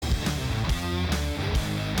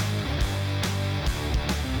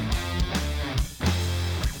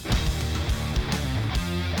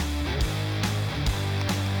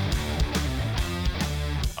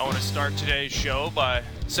to start today's show by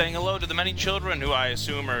saying hello to the many children who I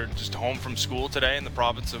assume are just home from school today in the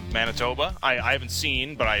province of Manitoba. I haven't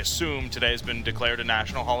seen, but I assume today has been declared a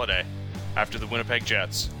national holiday after the Winnipeg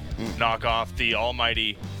Jets knock off the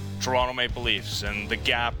almighty Toronto Maple Leafs, and the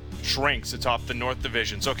gap shrinks atop the North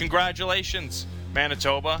Division. So congratulations,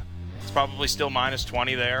 Manitoba. It's probably still minus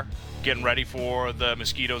 20 there, getting ready for the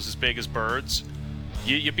mosquitoes as big as birds.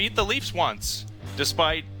 You beat the Leafs once,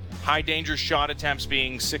 despite high danger shot attempts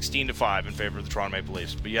being 16-5 in favor of the Toronto Maple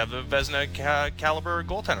Leafs. But you have the Vezina caliber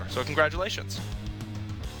goaltender, so congratulations.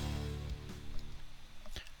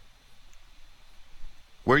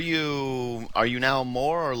 Are you now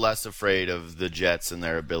more or less afraid of the Jets and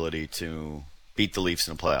their ability to beat the Leafs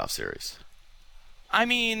in a playoff series? I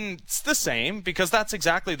mean, it's the same, because that's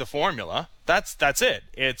exactly the formula. That's it.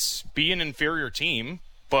 It's be an inferior team,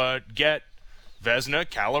 but get Vezina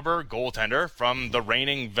caliber goaltender from the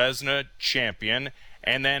reigning Vezina champion,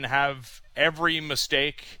 and then have every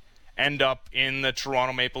mistake end up in the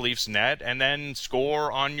Toronto Maple Leafs net, and then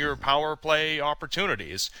score on your power play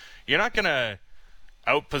opportunities. You're not going to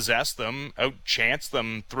outpossess them, outchance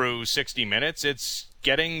them through 60 minutes. It's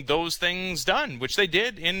getting those things done, which they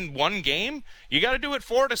did in one game. You got to do it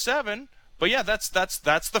 4-7. But yeah, that's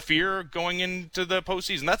the fear going into the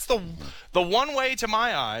postseason. That's the one way, to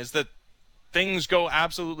my eyes, that things go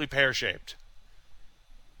absolutely pear-shaped.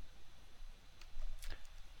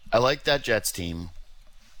 I like that Jets team.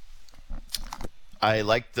 I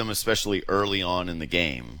liked them especially early on in the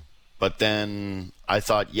game. But then I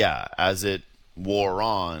thought, as it wore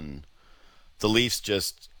on, the Leafs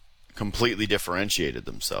just completely differentiated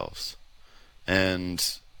themselves.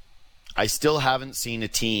 And I still haven't seen a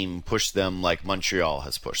team push them like Montreal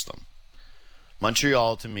has pushed them.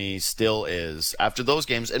 Montreal, to me, still is, after those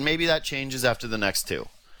games, and maybe that changes after the next two,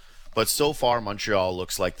 but so far Montreal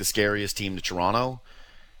looks like the scariest team to Toronto.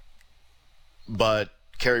 But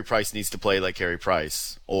Carey Price needs to play like Carey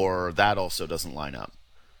Price, or that also doesn't line up.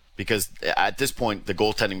 Because at this point, the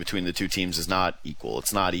goaltending between the two teams is not equal.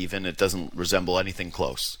 It's not even. It doesn't resemble anything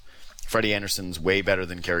close. Freddie Anderson's way better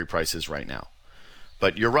than Carey Price is right now.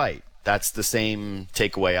 But you're right. That's the same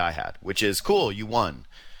takeaway I had, which is, cool, you won.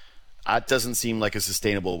 That doesn't seem like a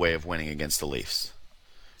sustainable way of winning against the Leafs.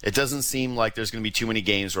 It doesn't seem like there's going to be too many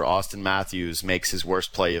games where Auston Matthews makes his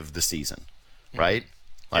worst play of the season, right?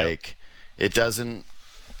 It doesn't,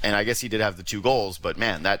 and I guess he did have the 2 goals, but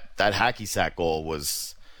man, that hacky sack goal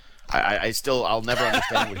was, I'll never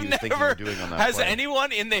understand what he was thinking of doing on that Has play.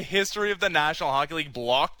 anyone in the history of the National Hockey League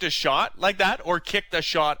blocked a shot like that, or kicked a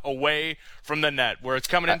shot away from the net where it's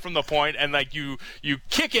coming in from the point and like you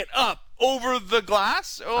kick it up over the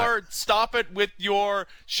glass, or stop it with your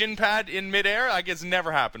shin pad in midair? Like, it's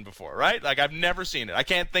never happened before, right? Like, I've never seen it. I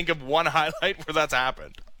can't think of one highlight where that's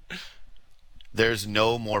happened. There's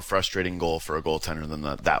no more frustrating goal for a goaltender than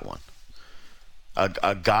that one.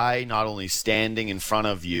 A guy not only standing in front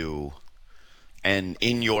of you and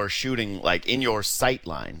in your shooting, like in your sight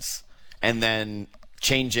lines, and then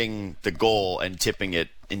changing the goal and tipping it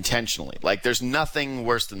intentionally. Like, there's nothing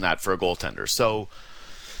worse than that for a goaltender. So,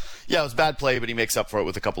 yeah, it was a bad play, but he makes up for it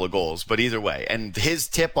with a couple of goals. But either way, and his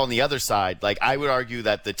tip on the other side, like, I would argue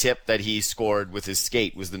that the tip that he scored with his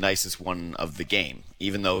skate was the nicest one of the game,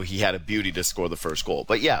 even though he had a beauty to score the first goal.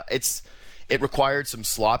 But yeah, it required some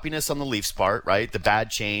sloppiness on the Leafs' part, right? The bad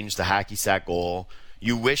change, the hacky sack goal.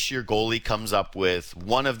 You wish your goalie comes up with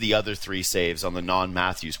one of the other 3 saves on the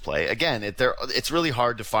non-Matthews play. Again, it's really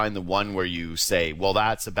hard to find the one where you say, well,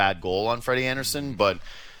 that's a bad goal on Freddie Anderson, but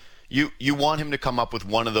you want him to come up with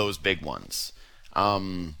one of those big ones.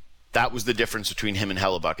 That was the difference between him and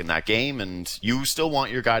Hellebuck in that game, and you still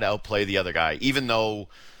want your guy to outplay the other guy, even though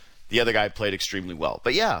the other guy played extremely well.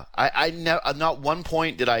 But yeah, not one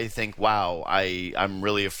point did I think, wow, I'm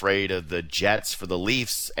really afraid of the Jets for the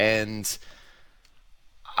Leafs, and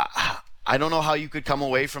I don't know how you could come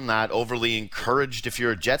away from that overly encouraged if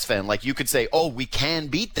you're a Jets fan. Like, you could say, oh, we can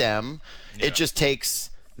beat them. Yeah. It just takes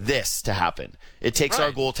this to happen. It takes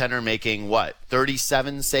our goaltender making,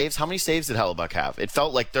 37 saves? How many saves did Hellebuck have? It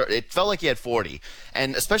felt like he had 40.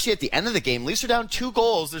 And especially at the end of the game, Leafs are down 2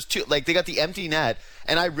 goals. There's 2, like, they got the empty net,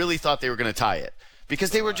 and I really thought they were going to tie it because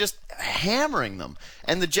they were just hammering them.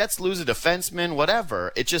 And the Jets lose a defenseman,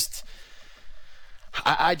 whatever. It just,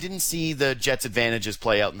 I didn't see the Jets' advantages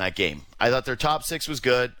play out in that game. I thought their top 6 was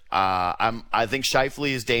good. I think Scheifele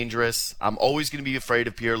is dangerous. I'm always going to be afraid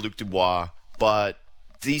of Pierre-Luc Dubois, but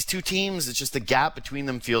these two teams, it's just the gap between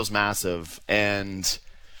them feels massive. And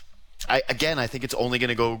I think it's only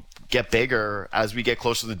going to get bigger as we get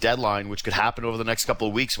closer to the deadline, which could happen over the next couple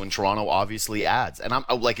of weeks when Toronto obviously adds. And I'm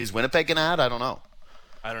like, is Winnipeg going to add? I don't know.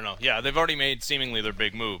 I don't know. Yeah, they've already made seemingly their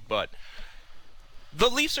big move, but the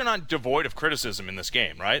Leafs are not devoid of criticism in this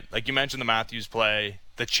game, right? Like you mentioned the Matthews play,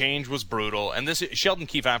 the change was brutal, and this Sheldon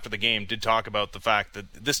Keefe after the game did talk about the fact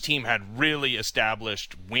that this team had really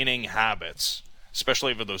established winning habits,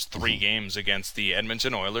 especially over those 3 games against the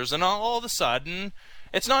Edmonton Oilers, and all of a sudden,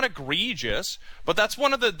 it's not egregious, but that's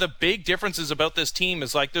one of the big differences about this team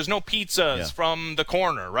is like there's no pizzas from the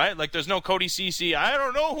corner, right? Like there's no Cody Ceci, I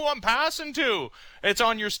don't know who I'm passing to. It's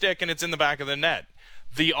on your stick and it's in the back of the net.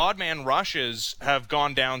 The odd man rushes have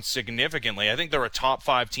gone down significantly. I think they're a top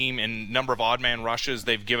 5 team in number of odd man rushes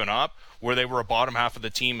they've given up, where they were a bottom half of the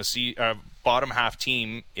team, bottom half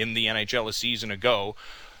team in the NHL a season ago.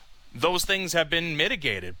 Those things have been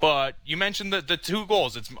mitigated. But you mentioned the 2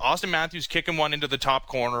 goals. It's Austin Matthews kicking one into the top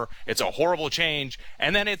corner. It's a horrible change.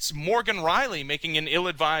 And then it's Morgan Rielly making an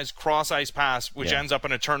ill-advised cross-ice pass, which ends up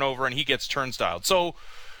in a turnover, and he gets turnstiled. So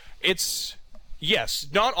it's, yes,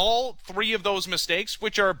 not all 3 of those mistakes,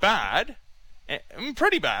 which are bad,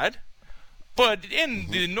 pretty bad, but in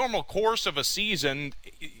the normal course of a season,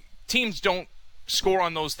 teams don't score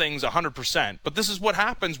on those things 100%. But this is what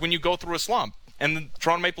happens when you go through a slump. And the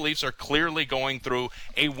Toronto Maple Leafs are clearly going through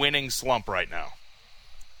a winning slump right now.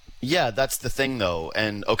 Yeah, that's the thing, though.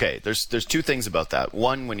 And, okay, there's 2 things about that.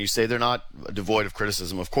 One, when you say they're not devoid of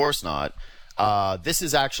criticism, of course not. This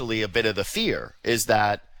is actually a bit of the fear, is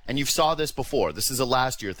that, and you saw this before, this is a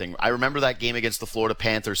last year thing. I remember that game against the Florida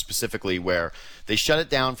Panthers specifically where they shut it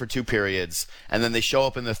down for 2 periods, and then they show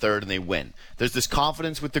up in the third and they win. There's this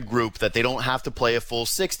confidence with the group that they don't have to play a full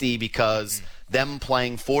 60 because them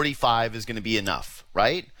playing 45 is going to be enough,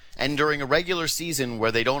 right? And during a regular season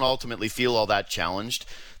where they don't ultimately feel all that challenged,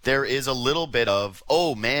 there is a little bit of,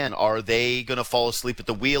 oh man, are they going to fall asleep at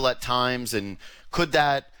the wheel at times? And could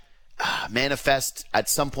that manifest at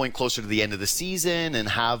some point closer to the end of the season and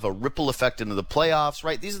have a ripple effect into the playoffs,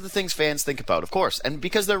 right? These are the things fans think about, of course. And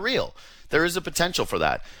because they're real, there is a potential for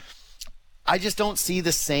that. I just don't see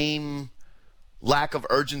the same lack of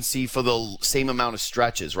urgency for the same amount of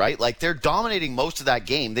stretches, right? Like, they're dominating most of that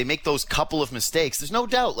game. They make those couple of mistakes. There's no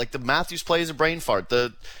doubt. Like, the Matthews play is a brain fart.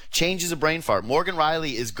 The change is a brain fart. Morgan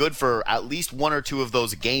Rielly is good for at least 1 or 2 of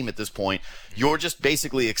those a game at this point. You're just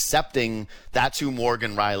basically accepting that's who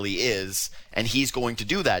Morgan Rielly is, and he's going to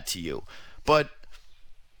do that to you. But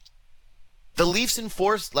the Leafs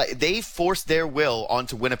they forced their will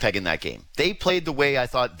onto Winnipeg in that game. They played the way I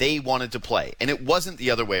thought they wanted to play, and it wasn't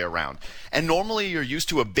the other way around. And normally you're used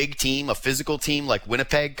to a big team, a physical team like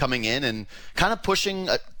Winnipeg coming in and kind of pushing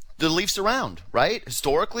the Leafs around, right?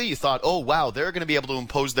 Historically, you thought, oh, wow, they're going to be able to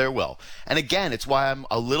impose their will. And again, it's why I'm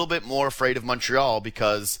a little bit more afraid of Montreal,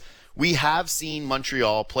 because we have seen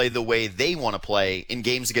Montreal play the way they want to play in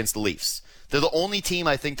games against the Leafs. They're the only team,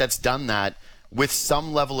 I think, that's done that with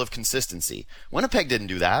some level of consistency. Winnipeg didn't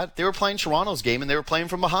do that. They were playing Toronto's game, and they were playing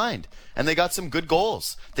from behind. And they got some good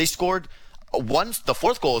goals. They scored the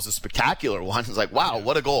 4th goal is a spectacular one. It's like, wow,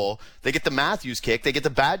 what a goal. They get the Matthews kick. They get the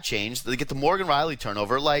bad change. They get the Morgan Rielly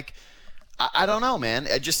turnover. Like, I don't know, man.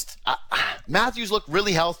 Matthews looked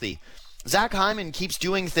really healthy. Zach Hyman keeps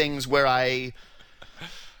doing things where I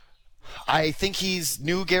think he's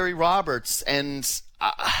new Gary Roberts, and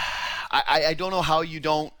I don't know how you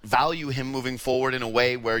don't value him moving forward in a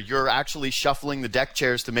way where you're actually shuffling the deck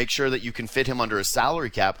chairs to make sure that you can fit him under a salary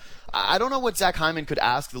cap. I don't know what Zach Hyman could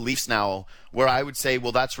ask the Leafs now where I would say,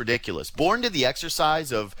 well, that's ridiculous. Bourne did the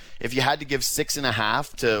exercise of if you had to give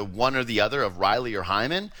 6.5 to one or the other of Rielly or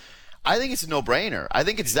Hyman. I think it's a no-brainer. I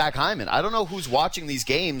think it's Zach Hyman. I don't know who's watching these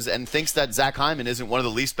games and thinks that Zach Hyman isn't one of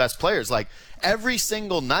the Leafs' best players. Like, every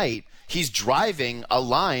single night, he's driving a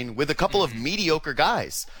line with a couple of mediocre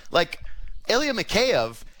guys. Like, Ilya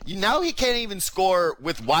Mikheyev, now he can't even score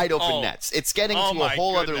with wide-open nets. It's getting to a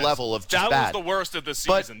whole other level of just bad. That was the worst of the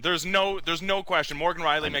season. There's no question. Morgan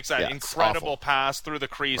Rielly makes that incredible pass through the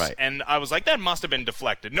crease, and I was like, that must have been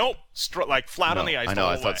deflected. Nope, flat on the ice. I know,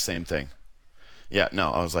 I thought the same thing. Yeah,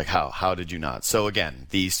 no, I was like, how did you not? So again,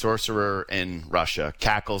 the sorcerer in Russia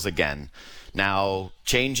cackles again, now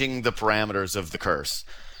changing the parameters of the curse.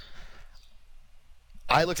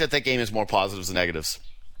 I looked at that game as more positives than negatives.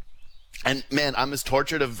 And, man, I'm as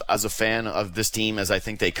tortured as a fan of this team as I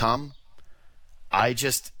think they come. I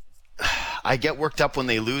get worked up when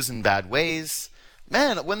they lose in bad ways.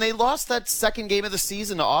 Man, when they lost that second game of the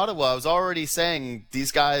season to Ottawa, I was already saying,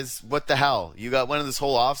 these guys, what the hell? You got one of this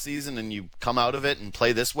whole offseason and you come out of it and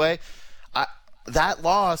play this way? That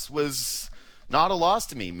loss was not a loss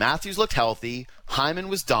to me. Matthews looked healthy. Hyman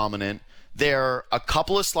was dominant. they're a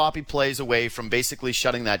couple of sloppy plays away from basically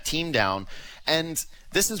shutting that team down. And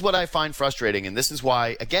this is what I find frustrating, and this is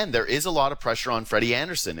why, again, there is a lot of pressure on Freddie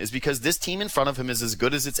Anderson, is because this team in front of him is as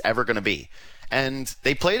good as it's ever going to be. And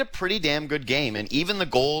they played a pretty damn good game, and even the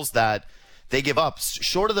goals that they give up,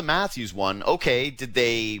 short of the Matthews one, okay, did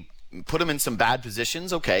they put him in some bad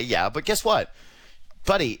positions? Okay, yeah, but guess what?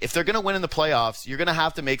 Buddy, if they're going to win in the playoffs, you're going to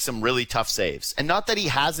have to make some really tough saves. And not that he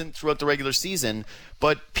hasn't throughout the regular season,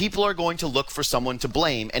 but people are going to look for someone to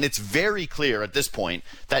blame. And it's very clear at this point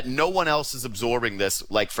that no one else is absorbing this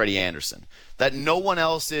like Freddie Anderson. That no one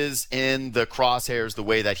else is in the crosshairs the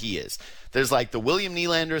way that he is. There's like the William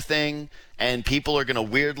Nylander thing, and people are going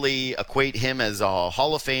to weirdly equate him as a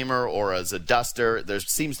Hall of Famer or as a duster. There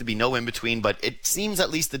seems to be no in-between, but it seems at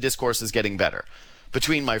least the discourse is getting better.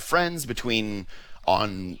 Between my friends, between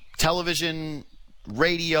on television,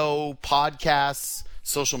 radio, podcasts,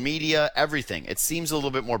 social media, everything. It seems a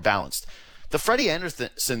little bit more balanced. The Freddie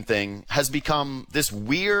Anderson thing has become this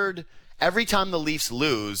weird, every time the Leafs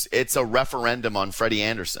lose, it's a referendum on Freddie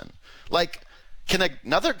Anderson. Like, can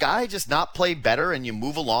another guy just not play better and you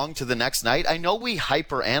move along to the next night? I know we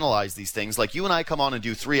hyper-analyze these things. Like, you and I come on and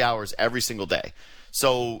do 3 hours every single day.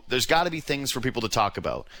 So there's got to be things for people to talk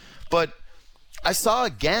about. But I saw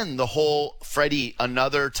again the whole Freddie,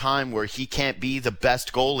 another time where he can't be the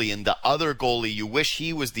best goalie and the other goalie, you wish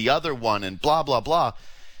he was the other one and blah, blah, blah.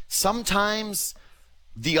 Sometimes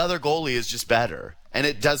the other goalie is just better, and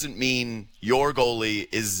it doesn't mean your goalie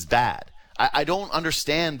is bad. I don't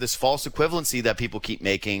understand this false equivalency that people keep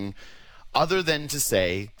making, other than to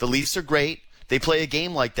say the Leafs are great. They play a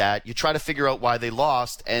game like that. You try to figure out why they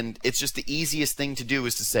lost, and it's just the easiest thing to do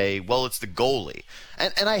is to say, well, it's the goalie.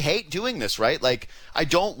 And I hate doing this, right? Like, I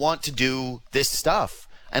don't want to do this stuff.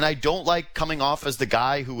 And I don't like coming off as the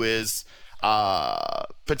guy who is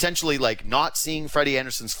potentially, like, not seeing Freddie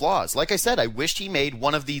Anderson's flaws. Like I said, I wished he made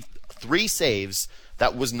one of the 3 saves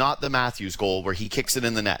that was not the Matthews goal where he kicks it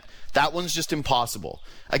in the net. That one's just impossible.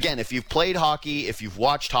 Again, if you've played hockey, if you've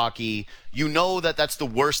watched hockey, you know that that's the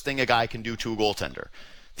worst thing a guy can do to a goaltender.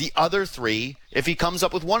 The other 3, if he comes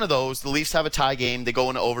up with one of those, the Leafs have a tie game, they go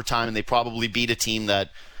into overtime, and they probably beat a team that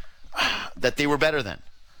they were better than.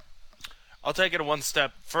 I'll take it one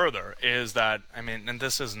step further, is that, I mean, and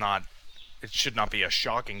this is not, it should not be a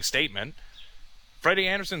shocking statement, Freddie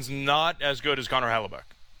Anderson's not as good as Connor Hellebuyck.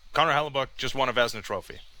 Connor Hellebuyck just won a Vezina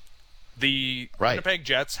Trophy. The Winnipeg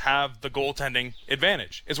Jets have the goaltending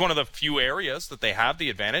advantage. It's one of the few areas that they have the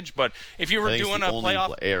advantage. But if you were doing a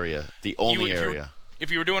playoff area, the only area.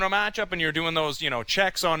 If you were doing a matchup and you're doing those,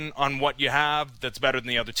 checks on what you have that's better than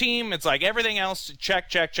the other team, it's like everything else,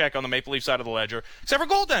 check on the Maple Leaf side of the ledger, except for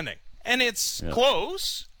goaltending. And it's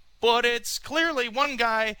close, but it's clearly one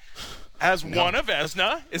guy has won a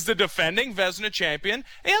Vezina, is the defending Vezina champion.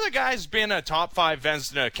 The other guy's been a top 5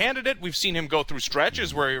 Vezina candidate. We've seen him go through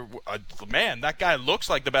stretches where, man, that guy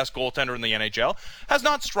looks like the best goaltender in the NHL. Has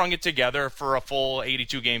not strung it together for a full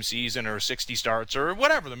 82-game season or 60 starts or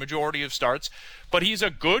whatever, the majority of starts. But he's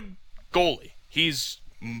a good goalie. He's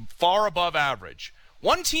far above average.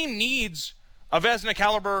 One team needs a Vezina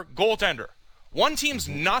caliber goaltender. One team's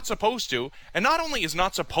not supposed to, and not only is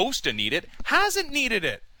not supposed to need it, hasn't needed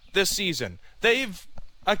it this season. They've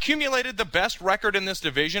accumulated the best record in this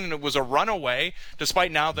division, and it was a runaway,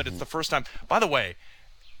 despite now that it's the first time. By the way,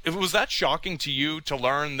 was that shocking to you to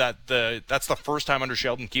learn that that's the first time under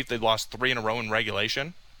Sheldon Keefe they'd lost 3 in a row in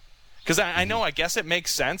regulation? Because I know, I guess it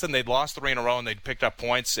makes sense, and they'd lost 3 in a row, and they'd picked up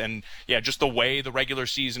points, and just the way the regular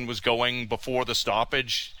season was going before the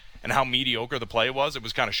stoppage and how mediocre the play was, it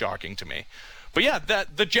was kind of shocking to me. But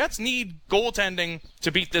the Jets need goaltending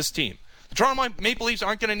to beat this team. The Toronto Maple Leafs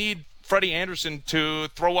aren't going to need Freddie Anderson to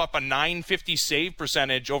throw up a .950 save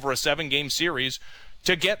percentage over a 7-game series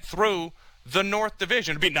to get through the North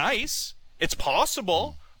Division. It'd be nice. It's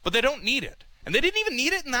possible, but they don't need it. And they didn't even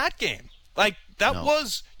need it in that game. Like,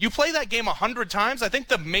 you play that game 100 times, I think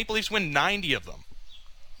the Maple Leafs win 90 of them.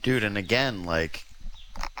 Dude, and again, like,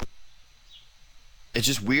 it's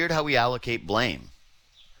just weird how we allocate blame.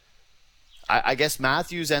 I guess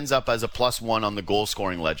Matthews ends up as a +1 on the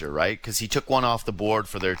goal-scoring ledger, right? Because he took one off the board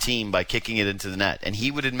for their team by kicking it into the net. And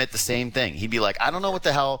he would admit the same thing. He'd be like, I don't know what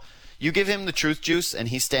the hell. You give him the truth juice, and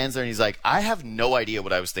he stands there and he's like, I have no idea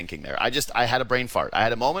what I was thinking there. I had a brain fart. I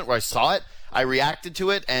had a moment where I saw it, I reacted to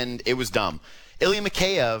it, and it was dumb. Ilya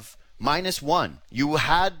Mikheyev, -1. You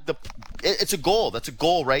had it's a goal. That's a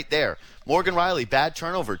goal right there. Morgan Riley, bad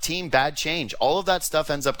turnover. Team, bad change. All of that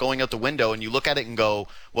stuff ends up going out the window, and you look at it and go,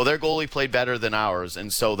 well, their goalie played better than ours,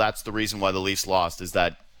 and so that's the reason why the Leafs lost, is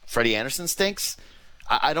that Freddie Anderson stinks?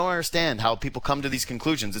 I don't understand how people come to these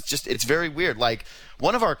conclusions. It's very weird. Like,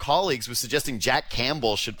 one of our colleagues was suggesting Jack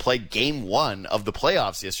Campbell should play game 1 of the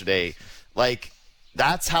playoffs yesterday. Like,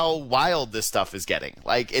 that's how wild this stuff is getting.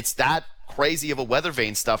 Like, it's that crazy of a weather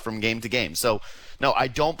vane stuff from game to game. So, no, I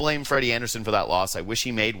don't blame Freddie Anderson for that loss. I wish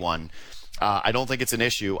he made one. I don't think it's an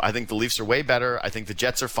issue. I think the Leafs are way better. I think the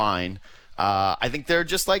Jets are fine. I think they're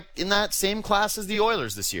just like in that same class as the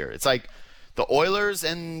Oilers this year. It's like the Oilers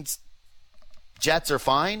and Jets are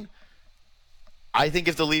fine. I think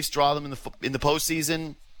if the Leafs draw them in the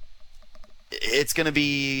postseason, it's going to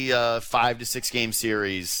be a 5 to 6 game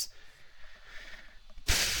series.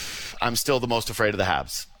 I'm still the most afraid of the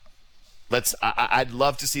Habs. I'd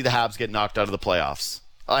love to see the Habs get knocked out of the playoffs.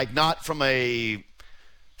 Like, not from a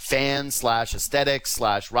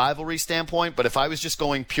fan/aesthetic/rivalry standpoint, but if I was just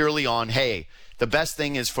going purely on, hey, the best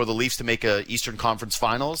thing is for the Leafs to make a Eastern Conference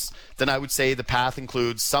Finals, then I would say the path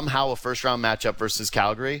includes somehow a first-round matchup versus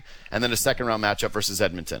Calgary and then a second-round matchup versus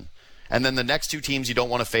Edmonton. And then the next 2 teams you don't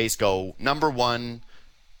want to face go number 1,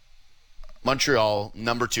 Montreal,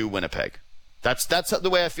 number 2, Winnipeg. That's the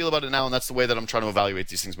way I feel about it now, and that's the way that I'm trying to evaluate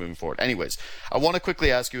these things moving forward. Anyways, I want to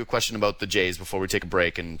quickly ask you a question about the Jays before we take a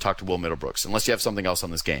break and talk to Will Middlebrooks, unless you have something else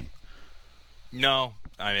on this game. No,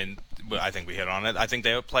 I mean, I think we hit on it. I think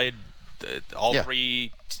they outplayed all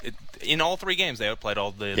 3 in all 3 games. They outplayed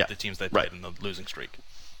all the teams they played in the losing streak.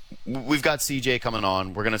 We've got CJ coming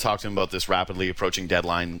on. We're going to talk to him about this rapidly approaching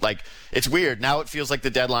deadline. Like, it's weird. Now it feels like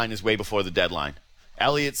the deadline is way before the deadline.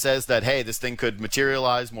 Elliott says that, hey, this thing could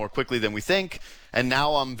materialize more quickly than we think. And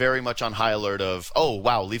now I'm very much on high alert of, oh,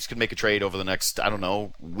 wow, Leafs could make a trade over the next, I don't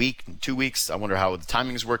know, week, 2 weeks. I wonder how the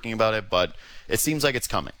timing is working about it, but it seems like it's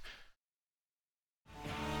coming.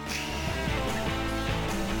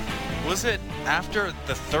 Was it after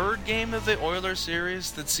the 3rd game of the Oilers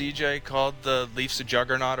series that CJ called the Leafs a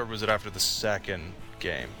juggernaut, or was it after the 2nd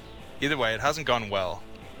game? Either way, it hasn't gone well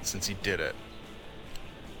since he did it.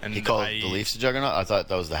 And he called the Leafs a juggernaut? I thought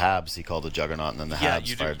that was the Habs he called a juggernaut, and then the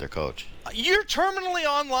Habs fired their coach. You're terminally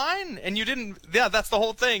online, and you didn't... Yeah, that's the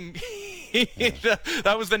whole thing.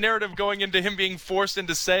 That was the narrative going into him being forced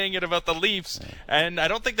into saying it about the Leafs, and I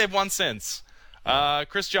don't think they've won since.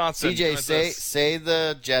 Chris Johnston. CJ, say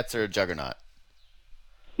the Jets are a juggernaut.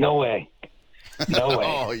 No way. No way.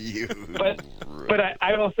 Oh, you... But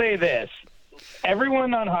I will say this.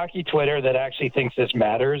 Everyone on hockey Twitter that actually thinks this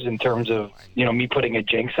matters in terms of, me putting a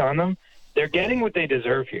jinx on them, they're getting what they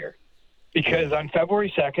deserve here. Because on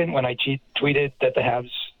February 2nd, when I tweeted that the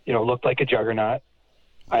Habs, looked like a juggernaut,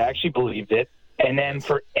 I actually believed it. And then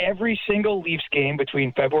for every single Leafs game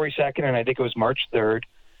between February 2nd and I think it was March 3rd,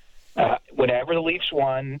 whenever the Leafs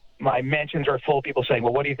won, my mentions are full of people saying,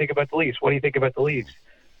 well, what do you think about the Leafs? What do you think about the Leafs?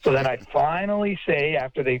 So then I'd finally say,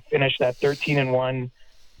 after they finished that 13-1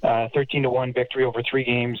 victory over 3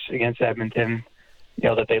 games against Edmonton,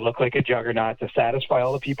 that they look like a juggernaut to satisfy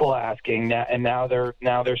all the people asking. And now they're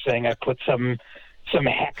saying I put some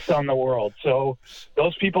hex on the world. So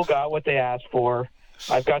those people got what they asked for.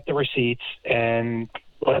 I've got the receipts, and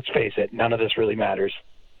let's face it, none of this really matters.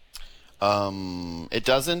 It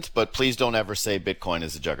doesn't, but please don't ever say Bitcoin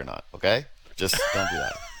is a juggernaut, okay? Just don't do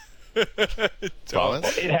that.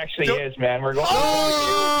 Promise? It actually is, man. We're going.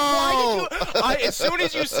 Oh! As soon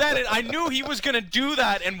as you said it, I knew he was going to do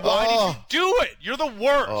that. And why did you do it? You're the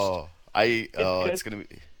worst. It's going to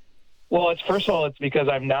be. Well, first of all, it's because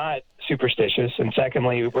I'm not superstitious, and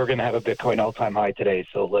secondly, we're going to have a Bitcoin all-time high today.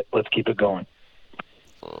 So let's keep it going.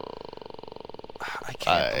 I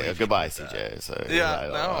can't. Goodbye, CJ. So,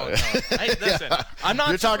 no. Hey, listen, I'm not.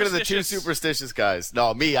 You're talking to the 2 superstitious guys.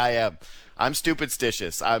 No, me, I am. I'm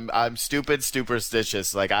stupid-stitious. I'm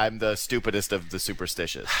stupid-superstitious. Like, I'm the stupidest of the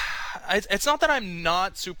superstitious. It's not that I'm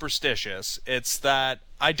not superstitious. It's that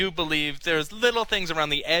I do believe there's little things around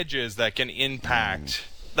the edges that can impact.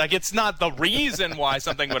 Like, it's not the reason why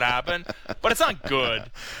something would happen, but it's not good.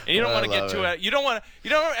 And you don't want to get to it. You don't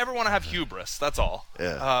ever want to have hubris. That's all.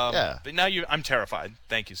 Yeah. But now I'm terrified.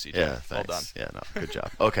 Thank you, CJ. Yeah, well done. Yeah, no, good job.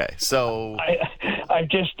 Okay, so I've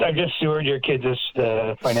just sewered your kids'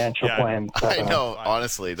 financial plan. I know,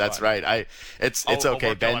 honestly, that's right. It's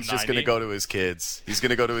okay. Ben's just going to go to his kids. He's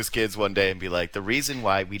going to go to his kids one day and be like, the reason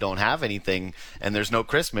why we don't have anything and there's no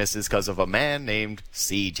Christmas is because of a man named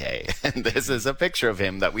CJ. And this is a picture of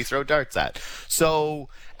him that we throw darts at. So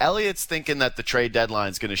Elliott's thinking that the trade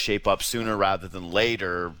deadline is going to shape up sooner rather than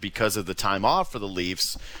later because of the time off for the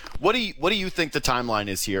Leafs. What do you think the timeline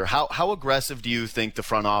is here? How aggressive do you think the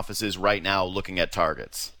front office is right now looking at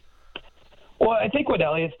targets? Well, I think what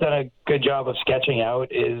Elliott's done a good job of sketching out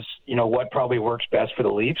is, what probably works best for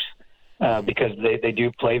the Leafs because they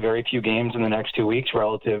do play very few games in the next 2 weeks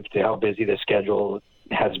relative to how busy the schedule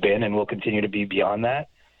has been and will continue to be beyond that.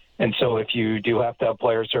 And so if you do have to have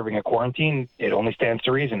players serving a quarantine, it only stands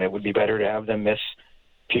to reason. It would be better to have them miss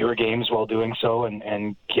fewer games while doing so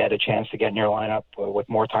and get a chance to get in your lineup with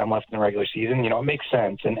more time left in the regular season. It makes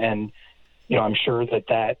sense. And I'm sure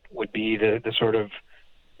that would be the sort of,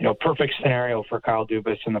 perfect scenario for Kyle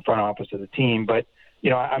Dubas in the front office of the team. But,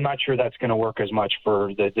 I'm not sure that's going to work as much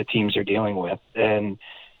for the teams they're dealing with. And,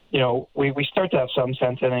 we start to have some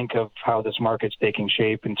sense, I think, of how this market's taking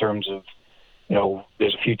shape in terms of,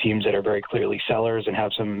 there's a few teams that are very clearly sellers and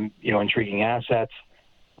have some, intriguing assets.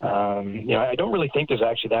 I don't really think there's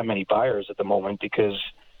actually that many buyers at the moment because,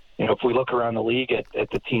 if we look around the league at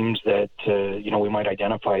the teams that, we might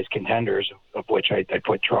identify as contenders, of which I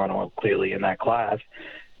put Toronto clearly in that class,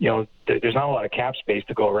 there's not a lot of cap space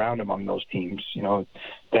to go around among those teams.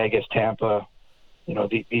 Vegas, Tampa,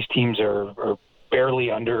 these teams are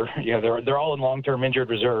barely under, they're all in long-term injured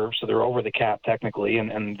reserve, so they're over the cap technically,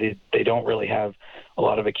 and they don't really have a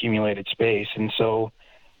lot of accumulated space. And so,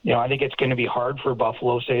 I think it's going to be hard for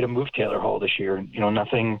Buffalo, say, to move Taylor Hall this year.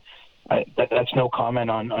 That's no comment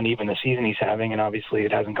on even the season he's having, and obviously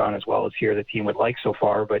it hasn't gone as well as here the team would like so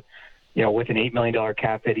far. But, with an $8 million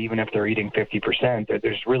cap hit, even if they're eating 50%,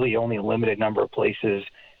 there's really only a limited number of places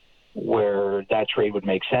where that trade would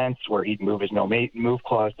make sense, where he'd move his no-move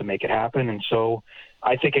clause to make it happen. And so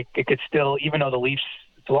I think it could still, even though the Leafs,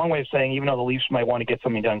 it's a long way of saying, even though the Leafs might want to get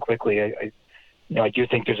something done quickly, I do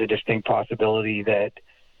think there's a distinct possibility that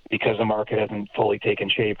because the market hasn't fully taken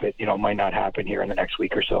shape, it might not happen here in the next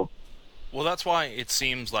week or so. Well, that's why it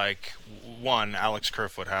seems like, one, Alex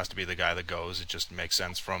Kerfoot has to be the guy that goes. It just makes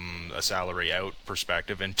sense from a salary out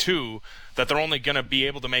perspective. And two, that they're only going to be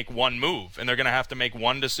able to make one move, and they're going to have to make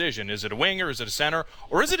one decision. Is it a winger? Is it a center?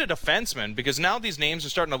 Or is it a defenseman? Because now these names are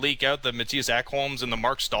starting to leak out, the Matthias Ekholms and the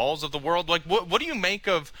Mark Stahls of the world. Like, what do you make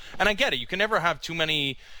of – and I get it. You can never have too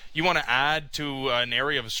many – you want to add to an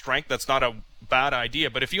area of strength. That's not a bad idea.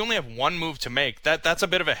 But if you only have one move to make, that's a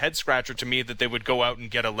bit of a head-scratcher to me that they would go out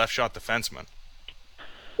and get a left-shot defenseman.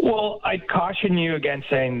 Well, I'd caution you against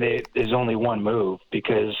saying that there's only one move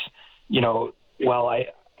because,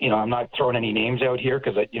 I'm not throwing any names out here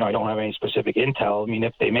because, I don't have any specific intel. I mean,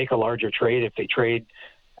 if they make a larger trade, if they trade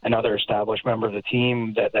another established member of the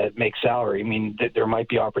team that makes salary, I mean, there might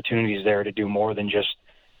be opportunities there to do more than just,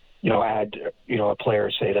 add, a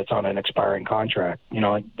player, say, that's on an expiring contract.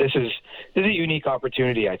 This is a unique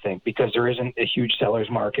opportunity, I think, because there isn't a huge seller's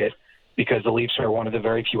market, because the Leafs are one of the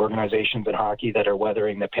very few organizations in hockey that are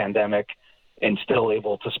weathering the pandemic and still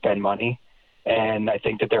able to spend money. And I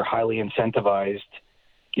think that they're highly incentivized,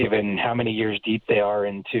 given how many years deep they are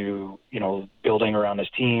into, building around this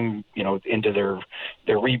team, into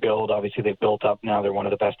their rebuild. Obviously, they've built up now. They're one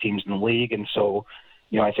of the best teams in the league. And so,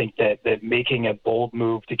 I think that making a bold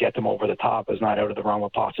move to get them over the top is not out of the realm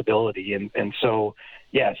of possibility. And so,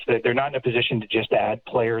 yes, they're not in a position to just add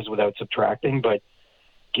players without subtracting, but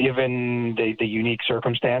given the unique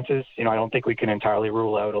circumstances, I don't think we can entirely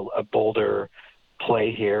rule out a bolder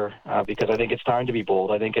play here because I think it's time to be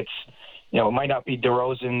bold. I think it's, it might not be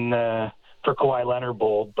DeRozan for Kawhi Leonard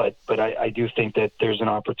bold, but I do think that there's an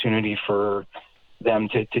opportunity for them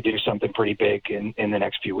to do something pretty big in the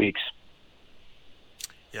next few weeks.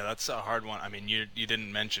 Yeah, that's a hard one. I mean, you didn't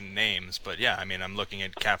mention names, but yeah, I mean, I'm looking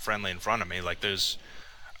at Cap Friendly in front of me. Like, there's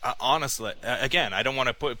honestly, again, I don't want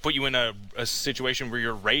to put you in a situation where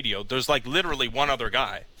you're radio. There's like literally one other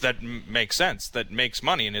guy that makes sense, that makes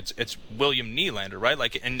money, and it's William Nylander, right?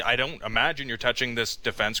 Like, and I don't imagine you're touching this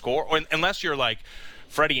defense core, unless you're like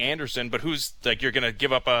Freddie Anderson, but who's like, you're going to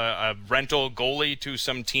give up a rental goalie to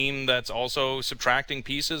some team that's also subtracting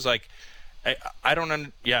pieces. Like, I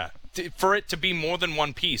don't for it to be more than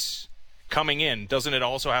one piece coming in, doesn't it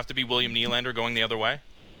also have to be William Nylander going the other way?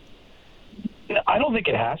 I don't think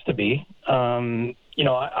it has to be. I'm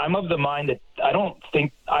of the mind that I don't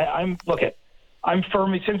think I'm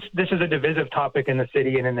firmly, since this is a divisive topic in the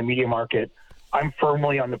city and in the media market, I'm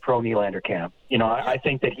firmly on the pro Nylander camp. I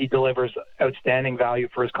think that he delivers outstanding value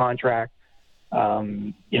for his contract.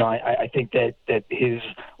 I think that his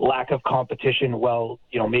lack of competition,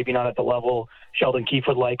 maybe not at the level Sheldon Keefe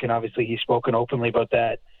would like, and obviously he's spoken openly about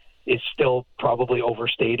that, is still probably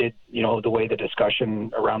overstated, the way the discussion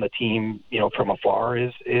around the team, from afar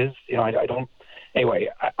is.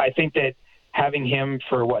 I think that having him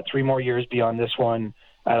for 3 more years beyond this one,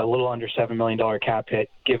 at a little under $7 million cap hit,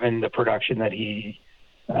 given the production that he's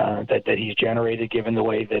generated, given the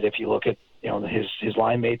way that if you look at, his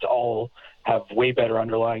line mates all have way better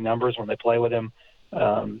underlying numbers when they play with him.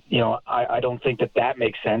 I don't think that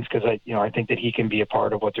makes sense because I think that he can be a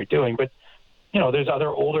part of what they're doing. But there's other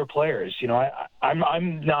older players. I'm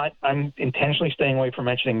intentionally staying away from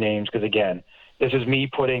mentioning names because, again, this is me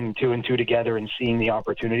putting two and two together and seeing the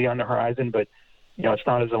opportunity on the horizon. But, it's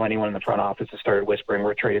not as though anyone in the front office has started whispering,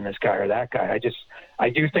 we're trading this guy or that guy. I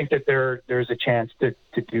do think that there's a chance to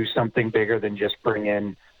do something bigger than just bring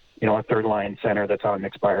in, a third-line center that's on an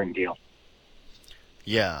expiring deal.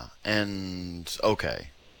 Yeah, and okay.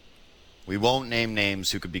 We won't name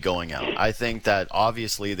names who could be going out. I think that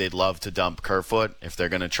obviously they'd love to dump Kerfoot if they're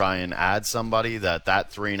going to try and add somebody. That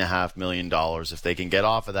 $3.5 million, if they can get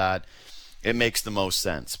off of that, it makes the most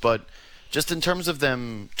sense. But just in terms of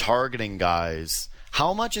them targeting guys,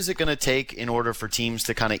 how much is it going to take in order for teams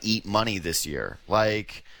to kind of eat money this year?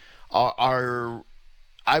 Like,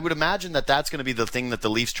 I would imagine that that's going to be the thing that the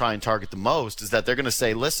Leafs try and target the most, is that they're going to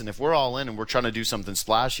say, listen, if we're all in and we're trying to do something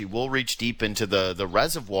splashy, we'll reach deep into the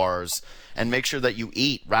reservoirs and make sure that you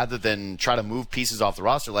eat rather than try to move pieces off the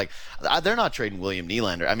roster. Like, they're not trading William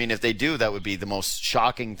Nylander. I mean, if they do, that would be the most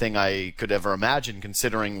shocking thing I could ever imagine,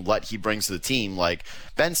 considering what he brings to the team. Like,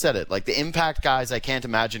 Ben said it, like, the impact guys I can't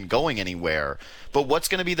imagine going anywhere. But what's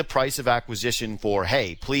going to be the price of acquisition for,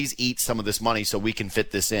 hey, please eat some of this money so we can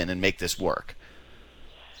fit this in and make this work?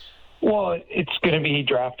 Well, it's going to be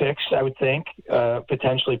draft picks, I would think,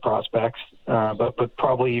 potentially prospects, but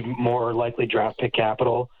probably more likely draft pick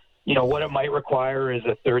capital. What it might require is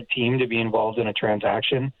a third team to be involved in a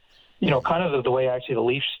transaction. Kind of the way actually the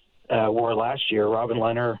Leafs were last year. Robin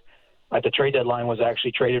Lehner at the trade deadline was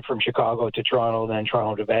actually traded from Chicago to Toronto, then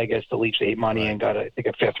Toronto to Vegas. The Leafs ate money and got, I think,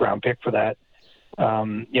 a fifth-round pick for that.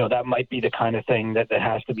 That might be the kind of thing that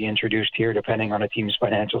has to be introduced here, depending on a team's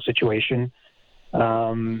financial situation.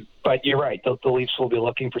 But you're right. The Leafs will be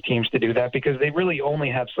looking for teams to do that because they really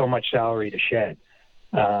only have so much salary to shed.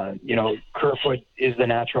 Kerfoot is the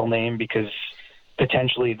natural name because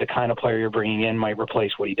potentially the kind of player you're bringing in might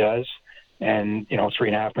replace what he does. And,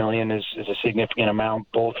 $3.5 million is a significant amount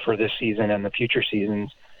both for this season and the future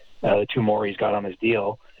seasons, the two more he's got on his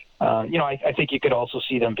deal. I think you could also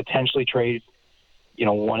see them potentially trade,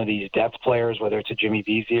 one of these depth players, whether it's a Jimmy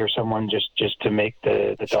Vesey or someone, just to make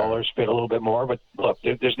the dollars fit a little bit more. But look,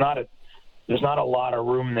 there's not a lot of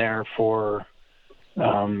room there for,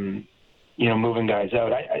 moving guys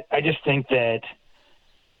out. I just think that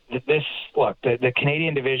the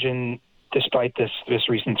Canadian division, despite this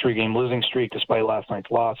recent 3-game losing streak, despite last night's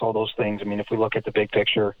loss, all those things. I mean, if we look at the big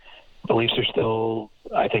picture, the Leafs are still,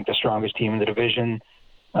 I think, the strongest team in the division.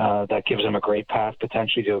 That gives them a great path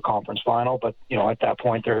potentially to a conference final. But, at that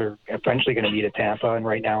point, they're eventually going to meet a Tampa. And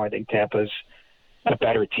right now I think Tampa's a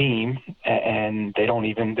better team. And they're not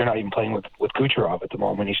even playing with Kucherov at the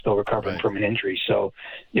moment. He's still recovering from an injury. So,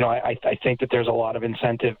 I think that there's a lot of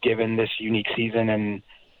incentive given this unique season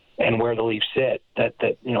and where the Leafs sit that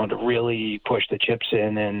to really push the chips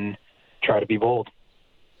in and try to be bold.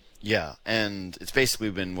 Yeah, and it's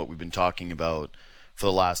basically been what we've been talking about for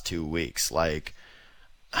the last 2 weeks. Like,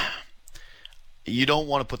 you don't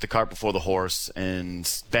want to put the cart before the horse, and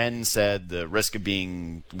Ben said the risk of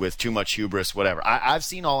being with too much hubris, whatever. I've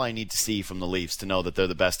seen all I need to see from the Leafs to know that they're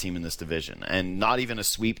the best team in this division, and not even a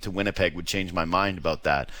sweep to Winnipeg would change my mind about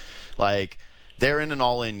that. Like, they're in an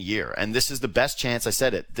all-in year, and this is the best chance, I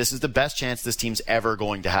said it, this is the best chance this team's ever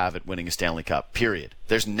going to have at winning a Stanley Cup, period.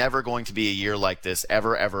 There's never going to be a year like this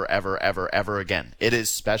ever again. It is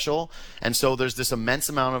special, and so there's this immense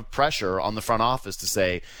amount of pressure on the front office to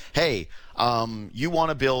say, hey, you want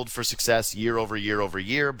to build for success year over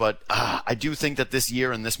year, but I do think that this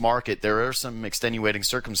year in this market, there are some extenuating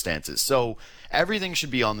circumstances. So everything should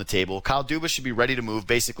be on the table. Kyle Dubas should be ready to move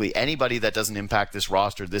basically anybody that doesn't impact this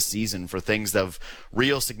roster this season for things of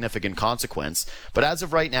real significant consequence. But as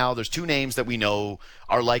of right now, there's two names that we know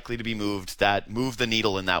are likely to be moved that move the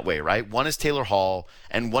needle in that way, right? One is Taylor Hall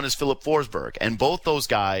and one is Philip Forsberg. And both those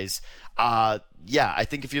guys, I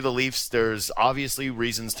think if you're the Leafs, there's obviously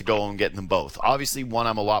reasons to go and get them both. Obviously, one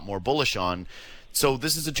I'm a lot more bullish on. So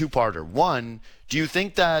this is a two-parter. One, do you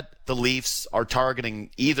think that the Leafs are targeting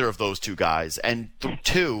either of those two guys? And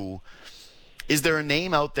two, is there a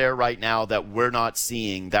name out there right now that we're not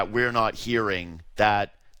seeing, that we're not hearing,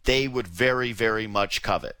 that they would very, very much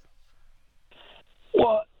covet?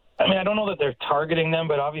 Well, I mean, I don't know that they're targeting them,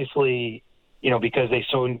 but obviously, because they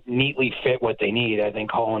so neatly fit what they need, I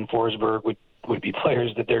think Hall and Forsberg would be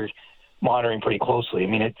players that they're monitoring pretty closely. I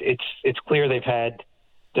mean, it's clear they've had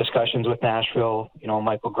discussions with Nashville.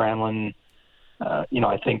 Michael Granlund,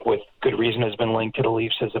 I think with good reason has been linked to the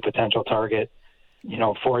Leafs as a potential target.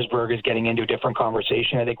 Forsberg is getting into a different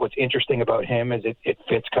conversation. I think what's interesting about him is it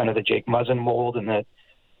fits kind of the Jake Muzzin mold, and that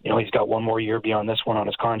he's got one more year beyond this one on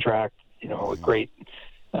his contract. A great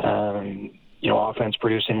offense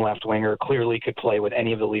producing left winger, clearly could play with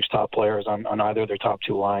any of the Leafs top players on either of their top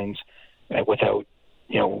two lines without,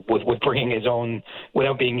 with bringing his own,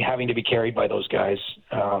 without having to be carried by those guys.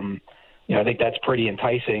 I think that's pretty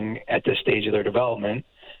enticing at this stage of their development.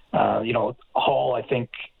 Hall is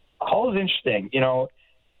interesting.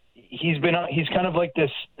 He's kind of like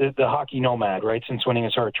this, the hockey nomad, right? Since winning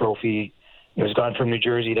his Hart Trophy, he's gone from New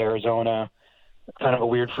Jersey to Arizona, kind of a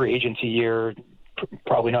weird free agency year,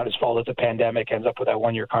 probably not his fault that the pandemic, ends up with that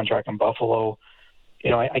 1-year contract in Buffalo.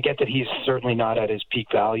 I get that he's certainly not at his peak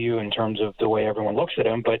value in terms of the way everyone looks at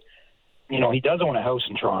him, but he does own a house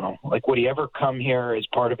in Toronto. Like, would he ever come here as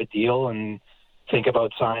part of a deal and think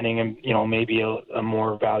about signing him, maybe a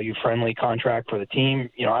more value-friendly contract for the team?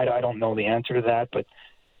 I don't know the answer to that, but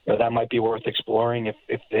that might be worth exploring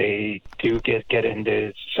if they do get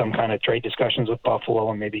into some kind of trade discussions with Buffalo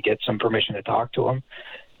and maybe get some permission to talk to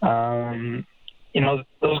him.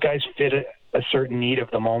 Those guys fit a certain need of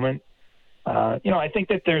the moment. I think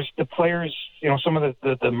that there's the players, some of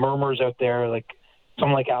the murmurs out there, like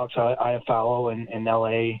someone like Alex Iafallo in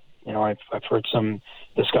LA. I've heard some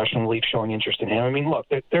discussion of Leafs showing interest in him. I mean, look,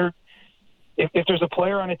 if there's a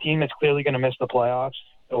player on a team that's clearly going to miss the playoffs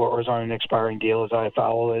or is on an expiring deal, as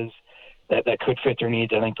Iafallo is, that could fit their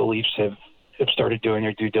needs, I think the Leafs have started doing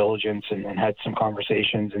their due diligence and had some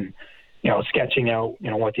conversations and, sketching out,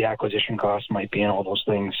 what the acquisition cost might be and all those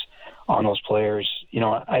things on those players.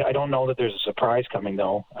 I don't know that there's a surprise coming,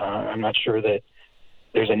 though. I'm not sure that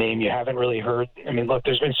there's a name you haven't really heard. I mean, look,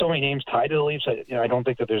 there's been so many names tied to the Leafs. I don't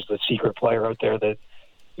think that there's the secret player out there that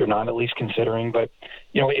they're not at least considering. But,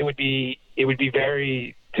 it would be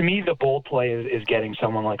very, to me, the bold play is getting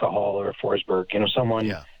someone like a Hall or a Forsberg, someone,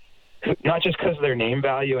 who, not just because of their name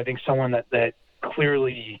value, I think someone that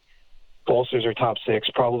clearly bolsters their top six,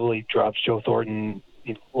 probably drops Joe Thornton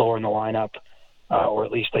lower in the lineup, or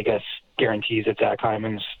at least, I guess, guarantees that Zach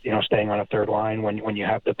Hyman's, staying on a third line when you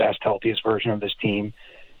have the best, healthiest version of this team.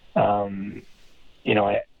 I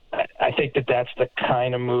think that that's the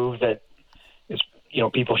kind of move that is,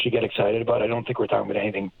 people should get excited about. I don't think we're talking about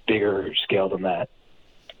anything bigger scale than that.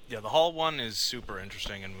 Yeah, the Hall one is super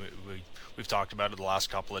interesting, and we've talked about it the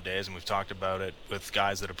last couple of days, and we've talked about it with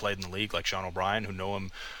guys that have played in the league, like Sean O'Brien, who know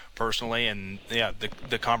him personally, and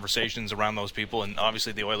the conversations around those people, and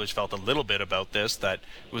obviously the Oilers felt a little bit about this, that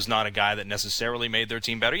it was not a guy that necessarily made their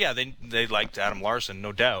team better. Yeah, they liked Adam Larson,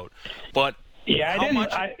 no doubt, but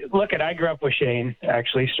I grew up with Shane,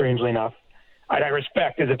 actually, strangely enough. I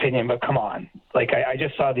respect his opinion, but come on, like I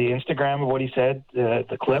just saw the Instagram of what he said,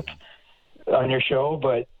 the clip on your show,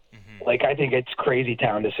 but like I think it's crazy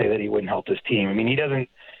town to say that he wouldn't help his team. I mean, he doesn't.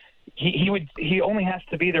 He only has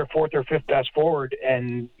to be their fourth or fifth best forward,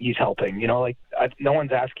 and he's helping. No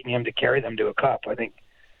one's asking him to carry them to a cup. I think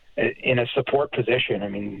in a support position, I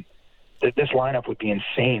mean, this lineup would be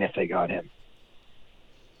insane if they got him.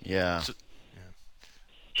 Yeah.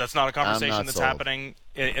 That's not a conversation that's happening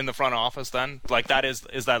in the front office then? Like that is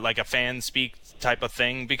that like a fan speak type of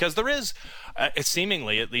thing? Because there is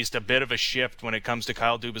seemingly at least a bit of a shift when it comes to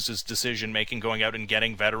Kyle Dubas's decision making, going out and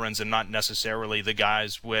getting veterans and not necessarily the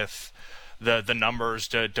guys with the numbers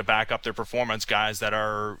to back up their performance, guys that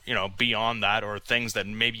are, beyond that or things that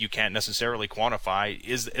maybe you can't necessarily quantify.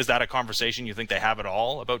 Is that a conversation you think they have at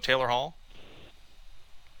all about Taylor Hall?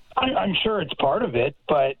 I'm sure it's part of it,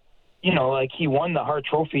 but like he won the Hart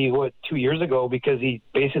Trophy 2 years ago because he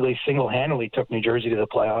basically single-handedly took New Jersey to the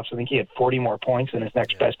playoffs. I think he had 40 more points than his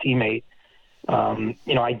next best teammate.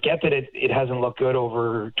 I get that it hasn't looked good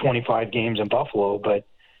over 25 games in Buffalo, but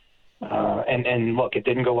and look, it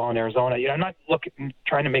didn't go well in Arizona. I'm not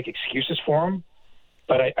trying to make excuses for him,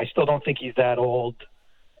 but I still don't think he's that old.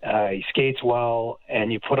 He skates well,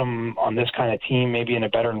 and you put him on this kind of team, maybe in a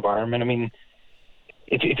better environment. I mean,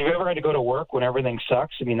 if you've ever had to go to work when everything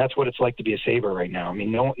sucks, I mean, that's what it's like to be a Sabre right now. I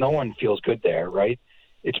mean, no one feels good there, right?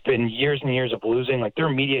 It's been years and years of losing. Like, their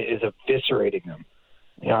media is eviscerating them.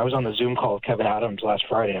 I was on the Zoom call with Kevin Adams last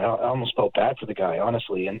Friday. I almost felt bad for the guy,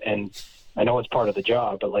 honestly. And I know it's part of the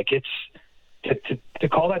job, but, like, it's to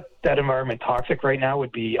call that environment toxic right now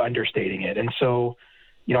would be understating it. And so,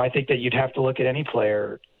 I think that you'd have to look at any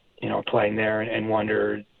player, playing there and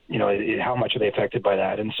wonder, how much are they affected by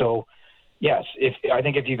that? And so, yes, I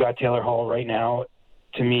think if you got Taylor Hall right now,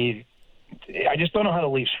 to me, I just don't know how the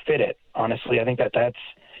Leafs fit it, honestly. I think that's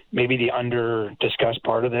maybe the under-discussed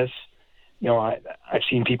part of this. I've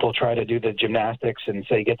seen people try to do the gymnastics and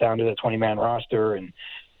say get down to the 20-man roster and,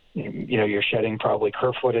 you're shedding probably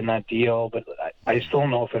Kerfoot in that deal. But I still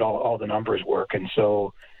don't know if all the numbers work. And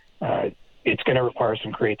so it's going to require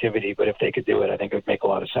some creativity. But if they could do it, I think it would make a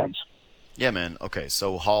lot of sense. Yeah, man. Okay,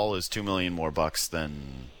 so Hall is $2 million more bucks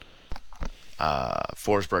than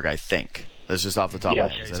Forsberg, I think. That's just off the top of my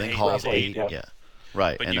head. I think Hall's 8. Yeah.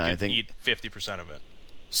 Right. But and you I can think eat 50% of it.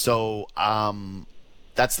 So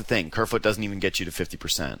that's the thing. Kerfoot doesn't even get you to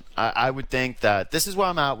 50%. I would think that this is where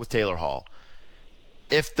I'm at with Taylor Hall.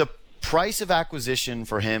 If the price of acquisition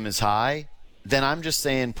for him is high, then I'm just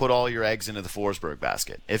saying put all your eggs into the Forsberg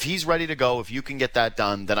basket. If he's ready to go, if you can get that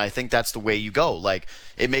done, then I think that's the way you go. Like,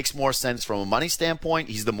 it makes more sense from a money standpoint.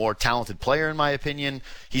 He's the more talented player, in my opinion.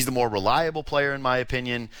 He's the more reliable player, in my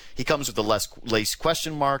opinion. He comes with the less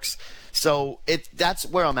question marks. So that's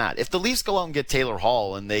where I'm at. If the Leafs go out and get Taylor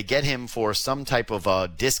Hall and they get him for some type of a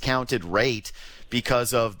discounted rate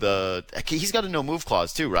because of he's got a no-move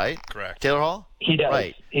clause too, right? Correct. Taylor Hall? He does.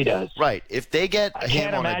 Right. He does. Right. If they get I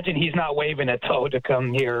him can't imagine he's not waving a toe to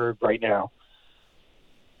come here right now.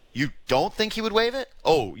 You don't think he would waive it?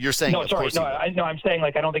 Oh, you're saying no, of sorry, course no, he would. I'm saying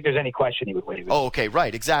like I don't think there's any question he would waive it. Oh, okay,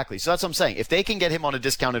 right, exactly. So that's what I'm saying. If they can get him on a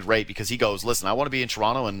discounted rate because he goes, listen, I want to be in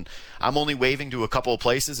Toronto and I'm only waiving to a couple of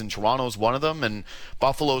places and Toronto's one of them and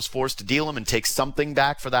Buffalo's forced to deal him and take something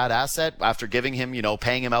back for that asset after giving him,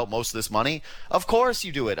 paying him out most of this money, of course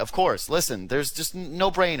you do it. Of course. Listen, there's just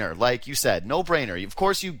no brainer. Like you said, no brainer. Of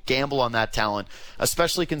course you gamble on that talent,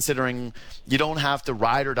 especially considering you don't have to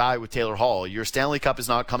ride or die with Taylor Hall. Your Stanley Cup is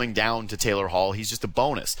not coming down to Taylor Hall. He's just a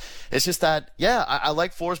bonus. It's just that, I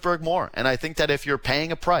like Forsberg more. And I think that if you're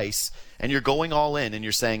paying a price and you're going all in and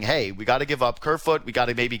you're saying, hey, we got to give up Kerfoot, we got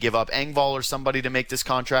to maybe give up Engvall or somebody to make this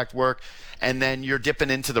contract work, and then you're dipping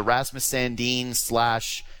into the Rasmus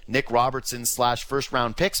Sandin / Nick Robertson /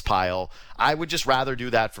 first-round picks pile, I would just rather do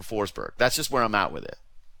that for Forsberg. That's just where I'm at with it.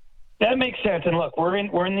 That makes sense. And look, we're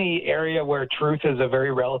in the area where truth is a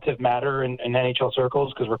very relative matter in NHL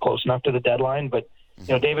circles because we're close enough to the deadline. But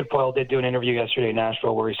David Poile did do an interview yesterday in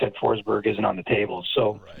Nashville where he said Forsberg isn't on the table.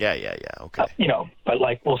 So yeah, okay. But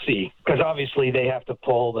we'll see because obviously they have to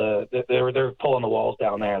pull they're pulling the walls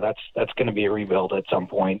down there. That's going to be a rebuild at some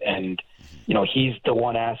point, and he's the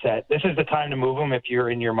one asset. This is the time to move him if you're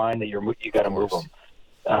in your mind that you got to move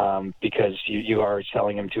him because you are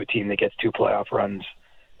selling him to a team that gets 2 playoff runs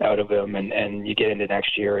out of him, and you get into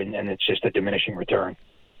next year, and it's just a diminishing return.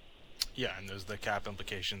 Yeah, and there's the cap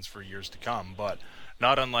implications for years to come, but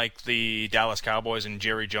not unlike the Dallas Cowboys and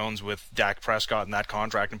Jerry Jones with Dak Prescott and that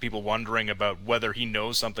contract, and people wondering about whether he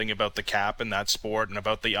knows something about the cap in that sport and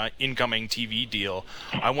about the incoming TV deal.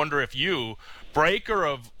 I wonder if you, breaker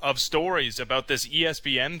of stories about this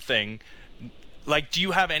ESPN thing, do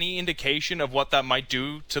you have any indication of what that might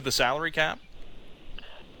do to the salary cap?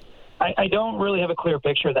 I don't really have a clear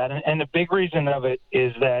picture of that, and the big reason of it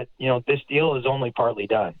is that this deal is only partly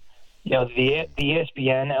done. The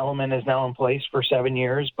ESPN element is now in place for 7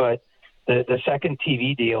 years, but the second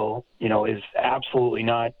TV deal, is absolutely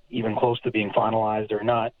not even close to being finalized or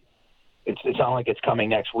not. It's not like it's coming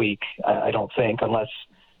next week, I don't think, unless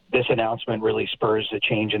this announcement really spurs a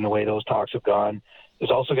change in the way those talks have gone. There's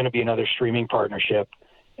also going to be another streaming partnership,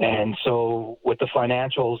 and so with the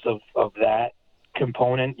financials of that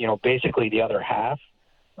component, basically the other half,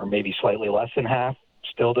 or maybe slightly less than half,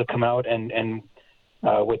 still to come out, and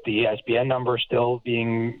with the ESPN number still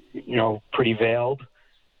being, pretty veiled,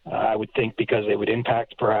 I would think because they would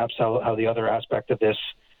impact perhaps how the other aspect of this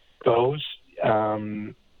goes.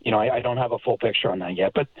 I don't have a full picture on that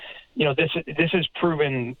yet, but this has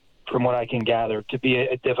proven, from what I can gather, to be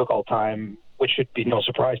a difficult time, which should be no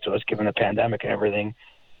surprise to us given the pandemic and everything,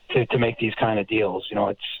 to make these kind of deals.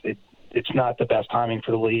 It's not the best timing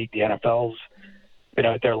for the league. The NFL's been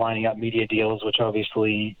out there lining up media deals, which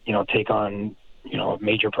obviously, take on, a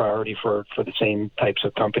major priority for the same types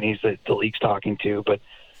of companies that the league's talking to. But,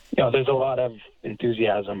 there's a lot of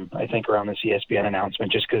enthusiasm, I think, around this ESPN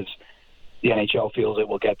announcement just because the NHL feels it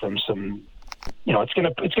will get them some, it's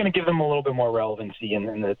going to give them a little bit more relevancy in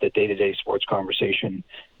the day-to-day sports conversation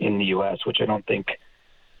in the U.S., which I don't think,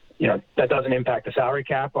 that doesn't impact the salary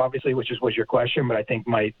cap, obviously, which was your question, but I think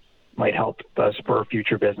might help spur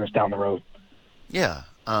future business down the road. Yeah.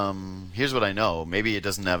 Here's what I know. Maybe it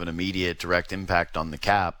doesn't have an immediate direct impact on the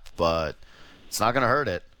cap, but it's not going to hurt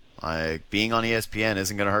it. Being on ESPN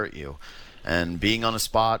isn't going to hurt you. And being on a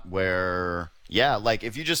spot where,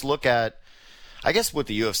 if you just look at, I guess what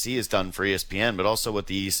the UFC has done for ESPN, but also what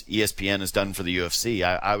the ESPN has done for the UFC,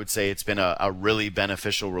 I would say it's been a really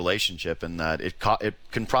beneficial relationship in that it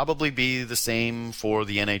can probably be the same for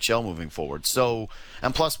the NHL moving forward. So,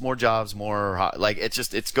 and plus more jobs,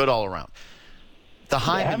 it's good all around. The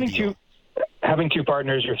Hyman deal. Having 2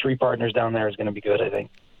 partners or 3 partners down there is going to be good, I think.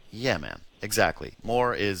 Yeah, man. Exactly.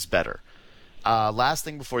 More is better. Last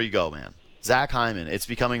thing before you go, man. Zach Hyman. It's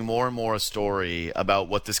becoming more and more a story about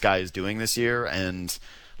what this guy is doing this year. And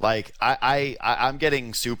Like I'm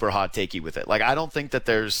getting super hot takey with it. Like I don't think that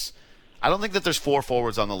there's 4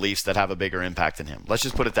 forwards on the Leafs that have a bigger impact than him. Let's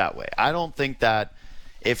just put it that way. I don't think that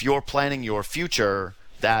if you're planning your future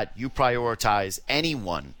that you prioritize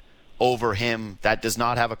anyone over him that does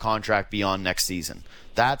not have a contract beyond next season.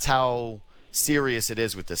 That's how serious it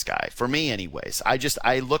is with this guy. For me anyways.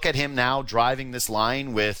 I look at him now driving this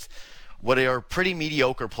line with what are pretty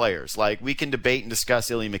mediocre players. Like, we can debate and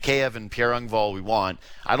discuss Ilya Mikheyev and Pierre Engvall all we want.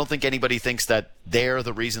 I don't think anybody thinks that they're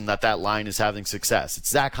the reason that line is having success. It's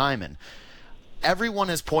Zach Hyman. Everyone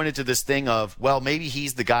has pointed to this thing of, well, maybe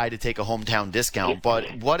he's the guy to take a hometown discount,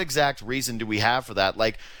 but what exact reason do we have for that?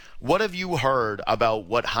 Like, what have you heard about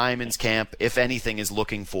what Hyman's camp, if anything, is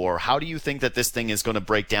looking for? How do you think that this thing is going to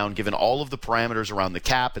break down given all of the parameters around the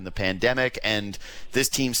cap and the pandemic and this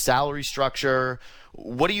team's salary structure?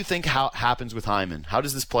 What do you think happens with Hyman? How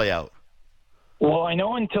does this play out? Well, I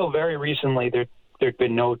know until very recently there'd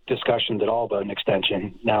been no discussions at all about an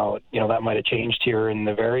extension. Now, that might have changed here in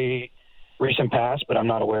the very recent past, but I'm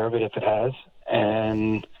not aware of it if it has.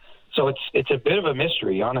 And so it's a bit of a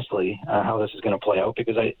mystery, honestly, how this is going to play out,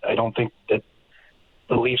 because I don't think that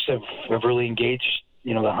the Leafs have really engaged,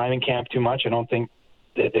 the Hyman camp too much. I don't think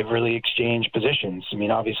that they've really exchanged positions. I mean,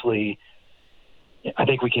 obviously, I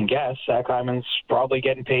think we can guess Zach Hyman's probably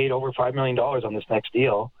getting paid over $5 million on this next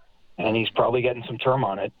deal, and he's probably getting some term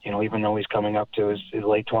on it, even though he's coming up to his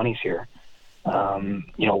late 20s here.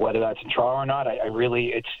 Whether that's in Toronto or not, I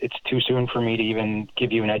really, it's too soon for me to even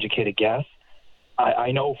give you an educated guess.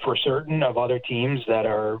 I know for certain of other teams that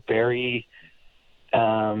are very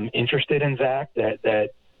interested in Zach that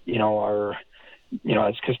are,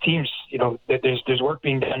 it's because teams, there's work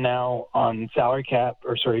being done now on salary cap,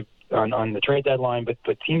 on the trade deadline, but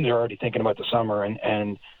teams are already thinking about the summer,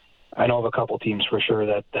 and I know of a couple teams for sure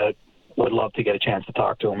that would love to get a chance to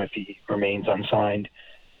talk to him if he remains unsigned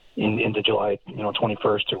into July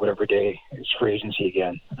 21st or whatever day is free agency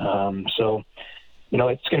again. So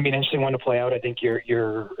it's going to be an interesting one to play out. I think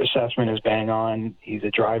your assessment is bang on. He's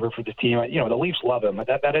a driver for the team. The Leafs love him.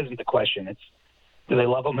 That isn't the question. It's, do they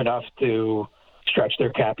love him enough to stretch their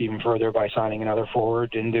cap even further by signing another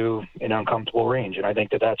forward into an uncomfortable range? And I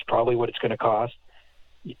think that's probably what it's going to cost.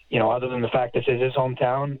 Other than the fact this is his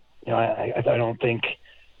hometown, I don't think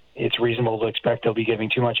it's reasonable to expect he'll be giving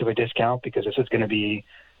too much of a discount, because this is going to be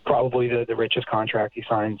probably the richest contract he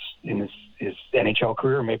signs in his NHL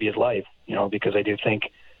career, or maybe his life, because I do think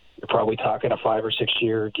you're probably talking a 5 or 6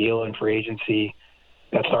 year deal in free agency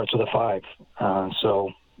that starts with a 5.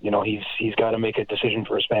 So, he's got to make a decision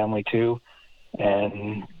for his family too.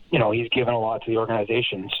 And, he's given a lot to the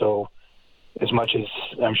organization. So as much as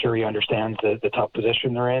I'm sure he understands the tough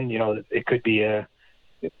position they're in, it could be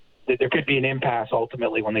there could be an impasse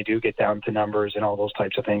ultimately when they do get down to numbers and all those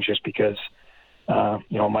types of things, just because,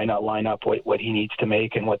 it might not line up what he needs to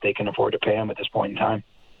make and what they can afford to pay him at this point in time.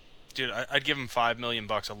 Dude, I'd give him $5 million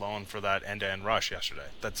alone for that end-to-end rush yesterday.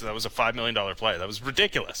 That was a $5 million play. That was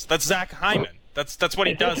ridiculous. That's Zach Hyman. That's what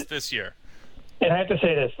he does this year. And I have to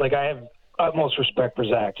say this, I have utmost respect for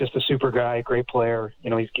Zach. Just a super guy, great player.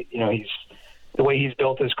 He's the way he's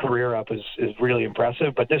built his career up is really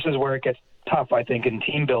impressive. But this is where it gets tough, I think, in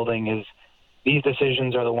team building. Is these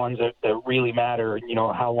decisions are the ones that really matter.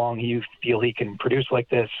 How long you feel he can produce like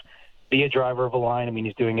this, be a driver of a line. I mean,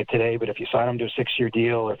 he's doing it today, but if you sign him to a 6-year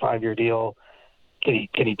deal or 5-year deal, can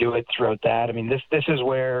he do it throughout that? I mean, this is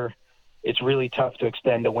where it's really tough to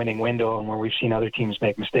extend a winning window, and where we've seen other teams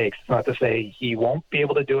make mistakes. It's not to say he won't be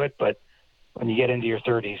able to do it, but when you get into your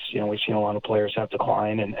 30s, we've seen a lot of players have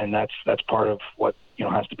decline, and that's part of what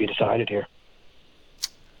has to be decided here.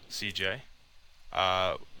 CJ,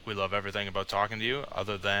 we love everything about talking to you,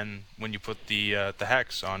 other than when you put the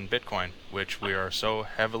hex on Bitcoin, which we are so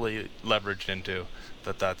heavily leveraged into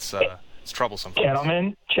that's it's troublesome.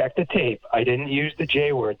 Gentlemen, check the tape. I didn't use the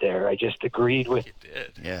J word there. I just agreed with. You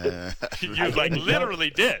did. Yeah. You literally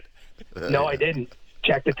did. No, I didn't.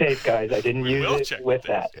 Check the tape, guys. I didn't use it with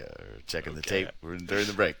that. Yeah, checking the tape during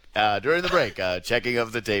the break. During the break, checking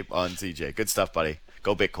of the tape on CJ. Good stuff, buddy.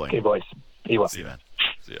 Go Bitcoin. Okay, boys. See you, See you, man.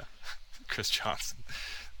 See ya. Chris Johnston,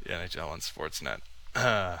 the NHL on Sportsnet.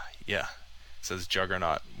 Yeah. Says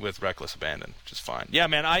Juggernaut with reckless abandon, which is fine. Yeah,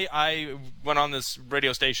 man, I went on this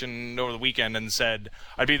radio station over the weekend and said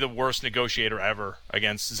I'd be the worst negotiator ever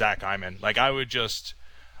against Zach Hyman.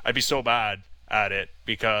 I'd be so bad at it,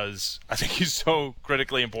 because I think he's so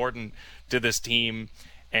critically important to this team,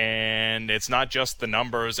 and it's not just the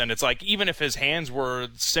numbers. And it's like, even if his hands were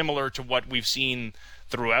similar to what we've seen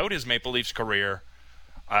throughout his Maple Leafs career,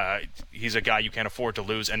 he's a guy you can't afford to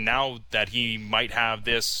lose. And now that he might have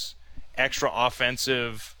this extra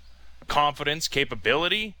offensive confidence,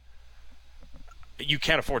 capability, you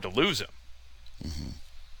can't afford to lose him. Mm-hmm.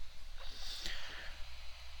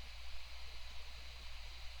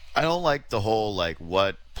 I don't like the whole, like,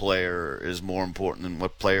 what player is more important than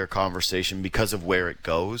what player conversation because of where it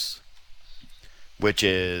goes, which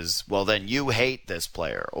is, well, then you hate this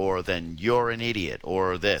player, or then you're an idiot,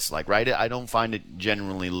 or this. Like, right? I don't find it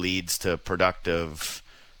generally leads to productive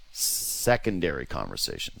secondary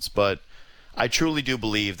conversations. But I truly do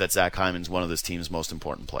believe that Zach Hyman's one of this team's most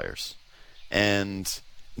important players. And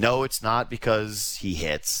no, it's not because he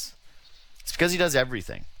hits. It's because he does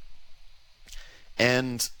everything.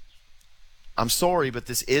 And I'm sorry, but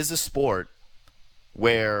this is a sport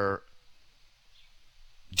where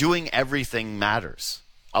doing everything matters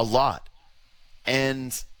a lot.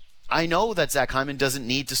 And I know that Zach Hyman doesn't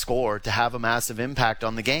need to score to have a massive impact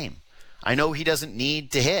on the game. I know he doesn't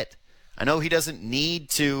need to hit. I know he doesn't need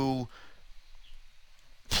to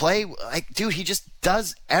play. Like, dude, he just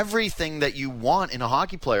does everything that you want in a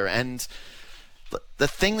hockey player. And the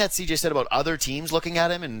thing that CJ said about other teams looking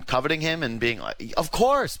at him and coveting him and being like, of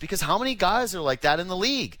course, because how many guys are like that in the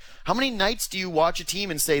league? How many nights do you watch a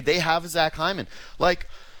team and say they have a Zach Hyman? Like,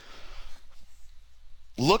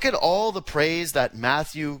 look at all the praise that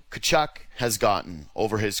Matthew Tkachuk has gotten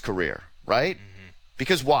over his career, right? Mm-hmm.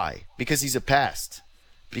 Because why? Because he's a pest.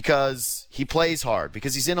 Because he plays hard.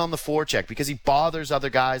 Because he's in on the forecheck. Because he bothers other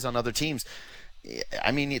guys on other teams.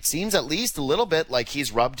 I mean, it seems at least a little bit like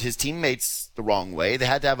he's rubbed his teammates the wrong way. They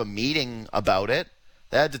had to have a meeting about it.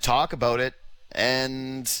 They had to talk about it.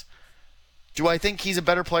 And do I think he's a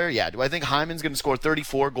better player? Yeah. Do I think Hyman's going to score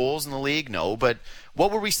 34 goals in the league? No. But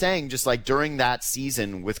what were we saying just like during that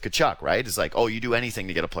season with Tkachuk, right? It's like, oh, you do anything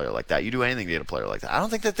to get a player like that. You do anything to get a player like that. I don't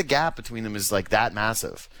think that the gap between them is like that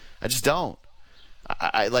massive. I just don't.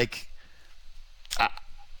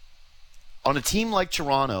 On a team like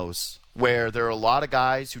Toronto's, where there are a lot of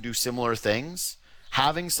guys who do similar things,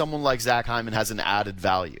 having someone like Zach Hyman has an added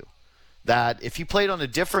value. That if he played on a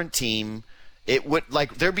different team, it would,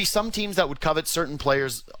 like, there'd be some teams that would covet certain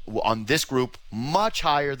players on this group much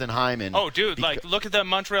higher than Hyman. Oh, dude, look at the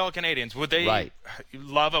Montreal Canadiens. Would they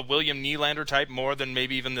love a William Nylander type more than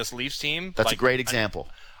maybe even this Leafs team? That's a great example.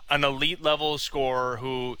 An elite level scorer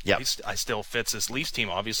who I still fits this Leafs team,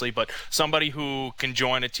 obviously, but somebody who can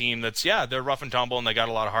join a team that's, they're rough and tumble and they got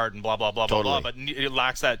a lot of heart and blah, blah, blah, blah, but it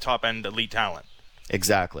lacks that top-end elite talent.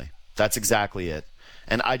 Exactly. That's exactly it.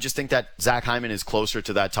 And I just think that Zach Hyman is closer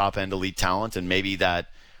to that top-end elite talent, and maybe that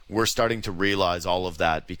we're starting to realize all of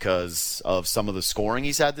that because of some of the scoring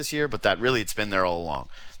he's had this year, but that really it's been there all along.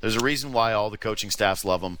 There's a reason why all the coaching staffs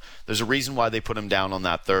love him. There's a reason why they put him down on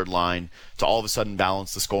that third line to all of a sudden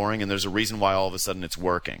balance the scoring, and there's a reason why all of a sudden it's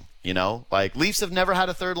working. You know? Like, Leafs have never had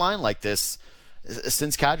a third line like this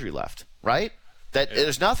since Kadri left, right?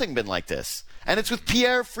 There's nothing been like this. And it's with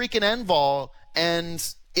Pierre freaking Engvall and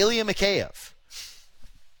Ilya Mikheyev.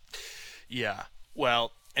 Yeah.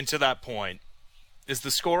 Well, and to that point, the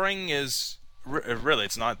scoring is really,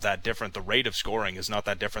 it's not that different. The rate of scoring is not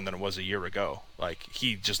that different than it was a year ago. Like,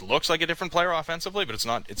 he just looks like a different player offensively, but it's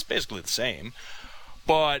not. It's basically the same.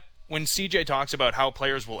 But when CJ talks about how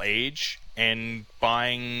players will age and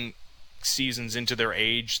buying seasons into their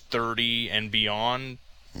age 30 and beyond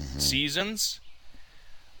seasons,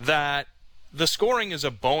 that the scoring is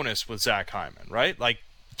a bonus with Zach Hyman, right? Like,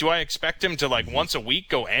 do I expect him to, once a week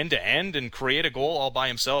go end-to-end and create a goal all by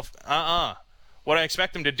himself? What I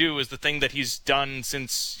expect him to do is the thing that he's done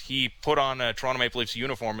since he put on a Toronto Maple Leafs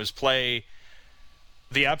uniform, is play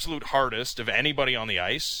the absolute hardest of anybody on the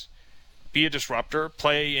ice, be a disruptor,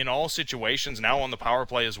 play in all situations, now on the power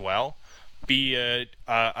play as well, be a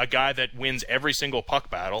guy that wins every single puck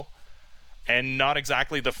battle, and not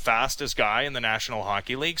exactly the fastest guy in the National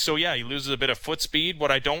Hockey League. So, yeah, he loses a bit of foot speed. What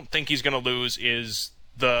I don't think he's going to lose is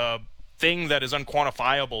the thing that is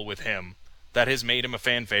unquantifiable with him that has made him a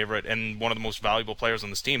fan favorite and one of the most valuable players on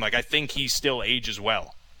this team. Like, I think he still ages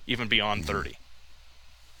well, even beyond 30.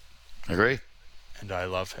 I agree. And I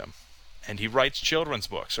love him. And he writes children's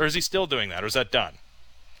books. Or is he still doing that? Or is that done?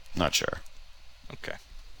 Not sure. Okay.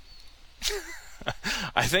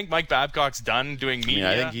 I think Mike Babcock's done doing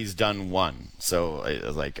media. I think he's done one. So,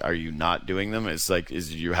 are you not doing them? It's like,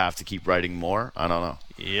 you have to keep writing more? I don't know.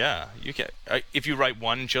 Yeah, you can. If you write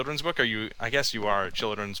one children's book, I guess you are a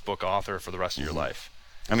children's book author for the rest of your life.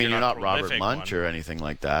 I mean, you're not Robert Munch or anything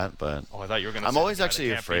like that, but I thought you were going to. I'm always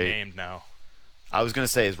actually afraid. Named now. I was going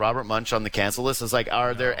to say, is Robert Munch on the cancel list? It's like,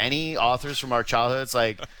 are there any authors from our childhoods?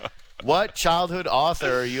 Like, What childhood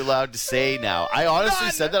author are you allowed to say now? I honestly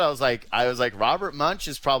said that. I was like, Robert Munch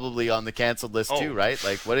is probably on the canceled list too, right?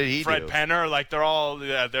 Like, what did he Fred do? Penner, like they're all,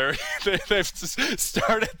 they've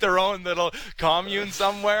started their own little commune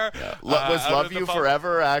somewhere. Yeah. Was Love You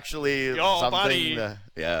Forever actually something? Buddy.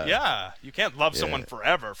 Yeah, you can't love someone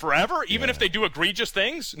forever. Forever? Even if they do egregious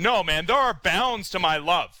things? No, man, there are bounds to my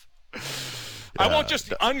love. I won't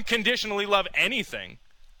just unconditionally love anything.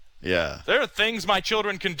 Yeah. There are things my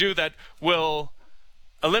children can do that will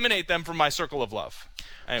eliminate them from my circle of love.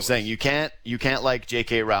 Anyways. Saying you can't like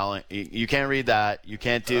J.K. Rowling. You can't read that. You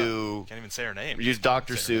can't do. Can't even say her name. Use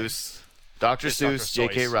Dr. Seuss. Dr. Seuss,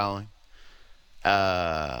 J.K. Rowling.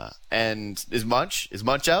 And is Munch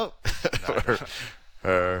out?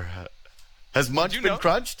 or has Munch been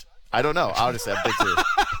crunched? I don't know. Honestly, I'm big too.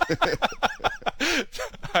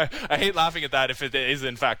 I hate laughing at that if it is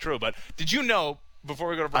in fact true. But did you know? Before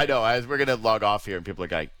we go to break, I know. As we're gonna log off here, and people are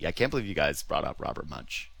like, I can't believe you guys brought up Robert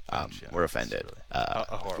Munch. We're offended. Really,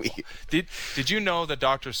 horrible. Did you know that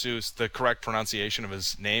Dr. Seuss, the correct pronunciation of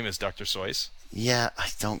his name is Dr. Seuss? Yeah, I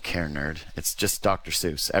don't care, nerd. It's just Dr.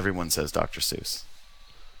 Seuss. Everyone says Dr. Seuss.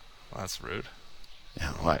 Well, that's rude.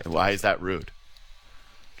 Yeah, why is that rude?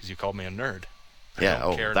 Because you called me a nerd.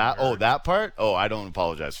 That part? Oh, I don't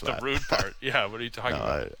apologize for that. The rude part. Yeah, what are you talking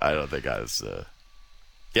about? I don't think I was.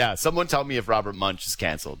 Yeah, someone tell me if Robert Munch is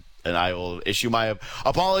canceled, and I will issue my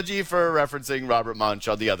apology for referencing Robert Munch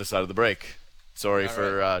on the other side of the break. Sorry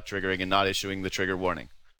for triggering and not issuing the trigger warning.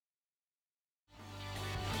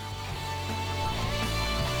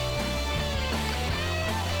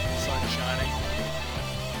 Sun shining.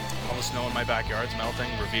 All the snow in my backyard's melting,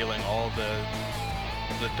 revealing all the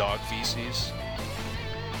dog feces.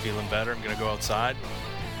 Feeling better. I'm going to go outside.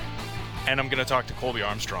 And I'm going to talk to Colby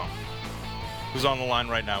Armstrong, who's on the line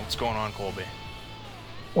right now. What's going on, Colby?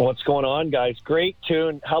 What's going on, guys? Great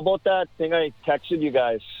tune. How about that thing I texted you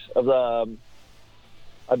guys of the?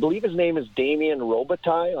 I believe his name is Damien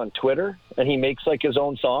Robitaille on Twitter, and he makes like his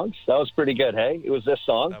own songs. That was pretty good. Hey, it was this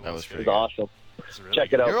song. That was pretty good. Awesome. Really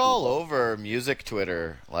Check it out. You're all over music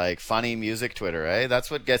Twitter, like funny music Twitter, eh? That's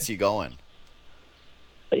what gets you going.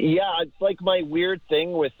 Yeah, it's like my weird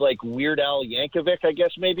thing with like Weird Al Yankovic, I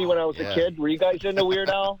guess maybe when I was a kid. Were you guys into Weird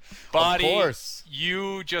Al? Buddy, of course.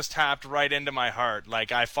 You just tapped right into my heart.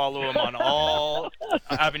 Like, I follow him on all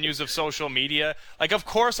avenues of social media. Like, of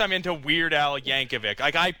course I'm into Weird Al Yankovic.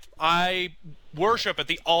 Like, I worship at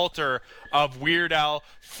the altar of Weird Al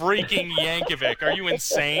freaking Yankovic. Are you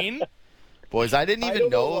insane? Boys, I didn't even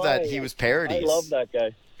know that he was parodies. I love that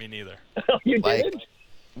guy. Me neither. You did?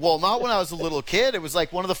 Well, not when I was a little kid. It was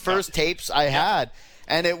like one of the first tapes I had,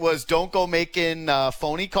 and it was "Don't Go Making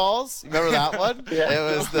Phony Calls." Remember that one? Yeah.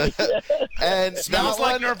 It was and Smells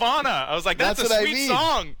Like Nirvana. I was like, that's a sweet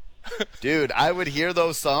song. Dude, I would hear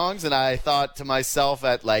those songs, and I thought to myself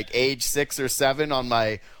at like age 6 or 7 on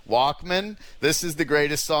my Walkman, "This is the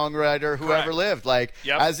greatest songwriter who ever lived." Like,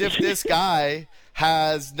 as if this guy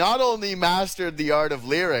has not only mastered the art of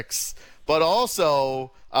lyrics, but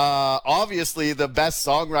also obviously the best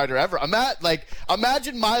songwriter ever.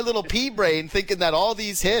 Imagine my little pea brain thinking that all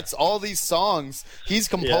these hits, all these songs, he's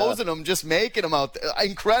composing them, just making them out there.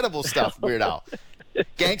 Incredible stuff, Weird Al.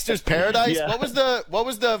 Gangster's Paradise. Yeah. What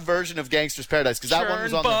was the version of Gangster's Paradise? Because that one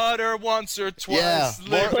was on butter once or twice,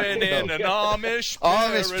 living in an Amish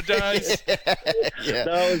paradise.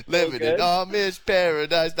 Living in Amish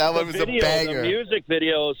paradise. That one was a banger. The music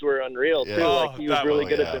videos were unreal too. Like he was really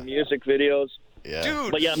good at the music videos. Yeah.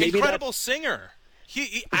 Dude, but incredible singer.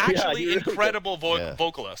 He actually incredible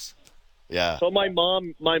vocalist. Yeah. So my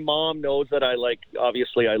mom knows that I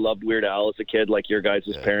obviously I loved Weird Al as a kid, like your guys'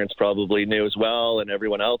 parents probably knew as well, and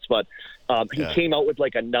everyone else. But he came out with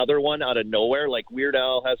like another one out of nowhere. Like Weird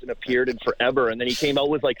Al hasn't appeared in forever, and then he came out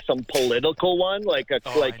with like some political one,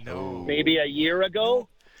 maybe a year ago.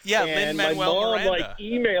 Yeah, and Lin-Manuel my mom Miranda.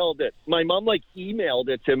 emailed it. My mom emailed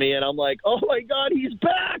it to me, and I'm like, "Oh my God, he's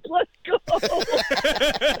back! Let's go!"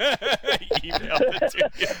 Emailed it to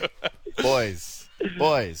you.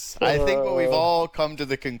 Boys, I think what we've all come to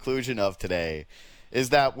the conclusion of today is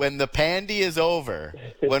that when the pandy is over,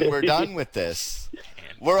 when we're done with this,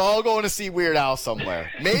 we're all going to see Weird Al somewhere.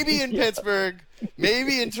 Maybe in Pittsburgh,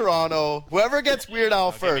 maybe in Toronto. Whoever gets Weird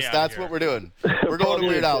Al first, that's what we're doing. We're going to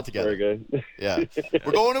Weird Al together. Yeah.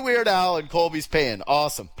 We're going to Weird Al and Colby's paying.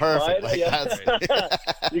 Awesome. Perfect.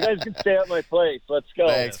 You guys can stay at my place. Let's go.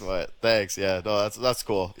 Thanks. Yeah. No, that's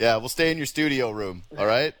cool. Yeah, we'll stay in your studio room. All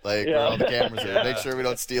right? Where all the cameras are. Make sure we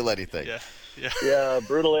don't steal anything. Yeah,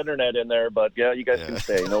 brutal internet in there, but you guys can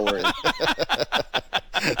stay. No worries.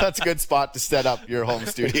 That's a good spot to set up your home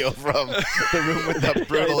studio from, the room with the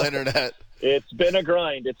brutal internet. It's been a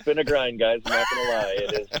grind. It's been a grind, guys. I'm not going to lie.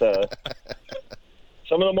 It is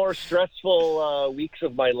some of the more stressful weeks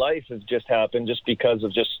of my life have just happened just because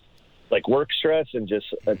of just like work stress and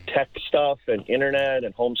just tech stuff and internet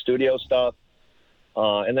and home studio stuff.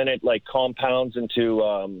 And then it like compounds into,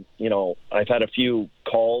 I've had a few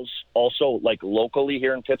calls also like locally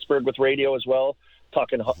here in Pittsburgh with radio as well,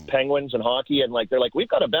 talking Penguins and hockey. And like, they're like, we've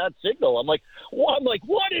got a bad signal. I'm like,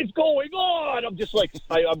 what is going on? I'm just like,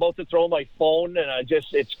 I'm about to throw my phone and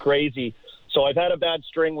it's crazy. So I've had a bad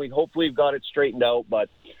string. Hopefully we've got it straightened out, but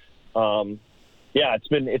it's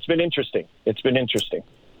been interesting. It's been interesting.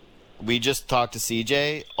 We just talked to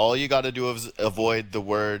CJ. All you got to do is avoid the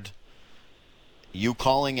word. You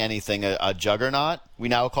calling anything a juggernaut, we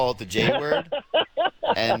now call it the J word,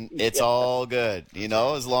 and it's all good.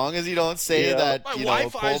 As long as you don't say that,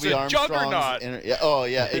 Colby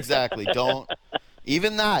Armstrong's exactly. Don't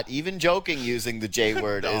even joking using the J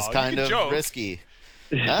word is kind of risky.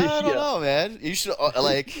 I don't know, man. You should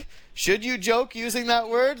should you joke using that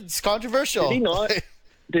word? It's controversial.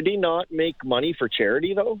 Did he not make money for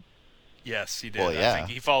charity though? Yes, he did. Well, yeah. I think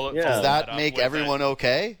he followed. Does that make everyone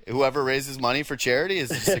okay? Whoever raises money for charity is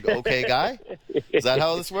just an okay guy? Is that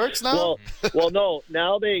how this works now? Well, no.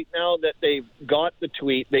 Now that they've got the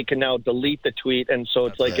tweet, they can now delete the tweet, and so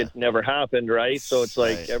it's it never happened, right? So it's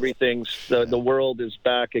like everything's the world is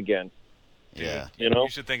back again. Dude, yeah. You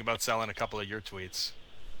should think about selling a couple of your tweets.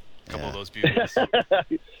 A couple of those beauties. All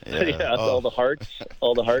the hearts.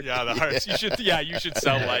 Yeah, the hearts. You should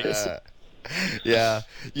sell likes. Yeah.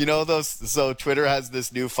 So Twitter has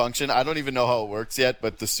this new function. I don't even know how it works yet,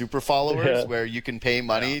 but the super followers where you can pay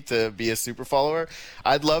money to be a super follower.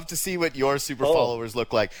 I'd love to see what your super followers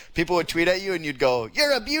look like. People would tweet at you and you'd go,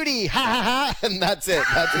 "You're a beauty, ha ha ha," and that's it.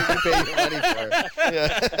 That's what you pay your money for.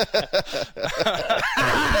 Yeah.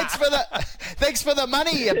 Thanks for the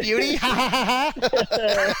money, you beauty, ha ha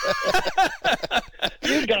ha.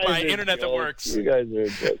 You guys my internet that works. You guys are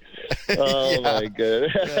good. Oh my god.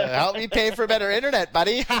 Help me pay for better internet,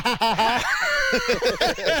 buddy.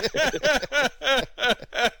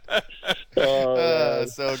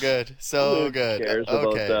 So good. Who cares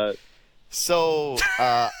about that? So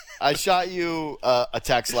I shot you a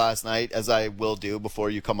text last night, as I will do before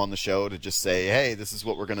you come on the show, to just say, hey, this is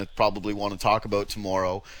what we're going to probably want to talk about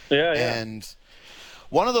tomorrow. Yeah. And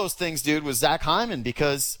one of those things, dude, was Zach Hyman,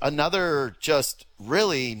 because another just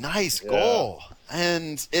really nice goal.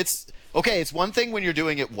 And it's one thing when you're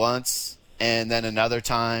doing it once and then another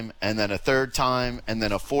time and then a third time and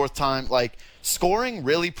then a fourth time. Like, scoring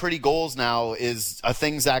really pretty goals now is a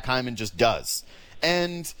thing Zach Hyman just does.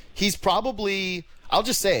 And he's probably, I'll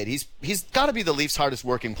just say it, he's got to be the Leafs' hardest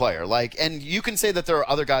working player. And you can say that there are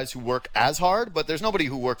other guys who work as hard, but there's nobody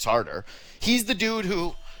who works harder. He's the dude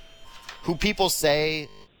who people say,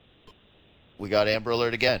 we got Amber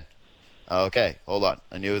Alert again. Okay, hold on.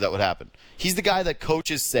 I knew that would happen. He's the guy that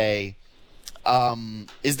coaches say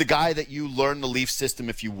is the guy that you learn the Leafs system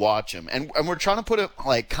if you watch him. And we're trying to put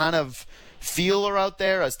a kind of feeler out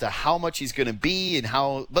there as to how much he's going to be and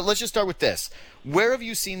how. But let's just start with this. Where have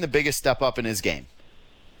you seen the biggest step up in his game?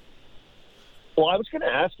 Well, I was going to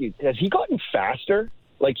ask you, has he gotten faster?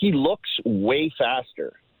 He looks way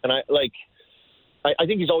faster. And I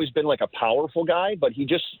think he's always been a powerful guy, but he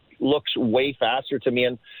just looks way faster to me.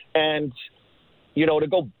 And to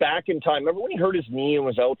go back in time, remember when he hurt his knee and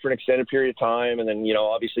was out for an extended period of time, and then,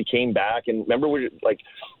 obviously came back, and remember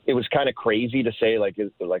it was kind of crazy to say,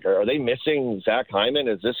 are they missing Zach Hyman?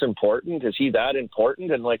 Is this important? Is he that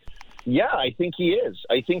important? And yeah, I think he is.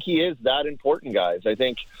 I think he is that important, guys. I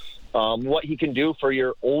think what he can do for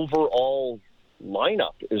your overall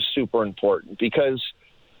lineup is super important, because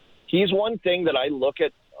he's one thing that I look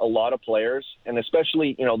at a lot of players, and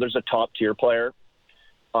especially, there's a top tier player.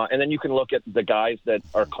 And then you can look at the guys that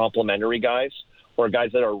are complementary guys, or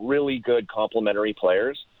guys that are really good complementary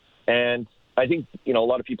players. And I think, a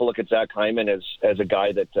lot of people look at Zach Hyman as a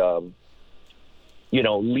guy that,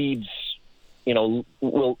 leads,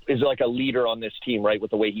 is like a leader on this team, right,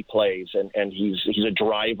 with the way he plays. And he's a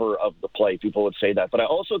driver of the play. People would say that. But I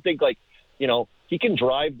also think, he can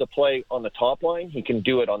drive the play on the top line. He can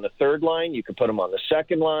do it on the third line. You can put him on the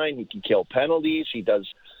second line. He can kill penalties. He does,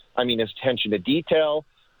 his attention to detail.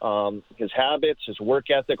 His habits, his work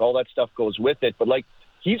ethic, all that stuff goes with it. But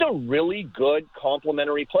he's a really good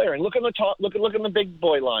complementary player. And look at the top, look at the big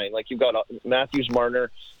boy line. You've got Matthews,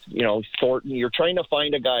 Marner, Thornton. You're trying to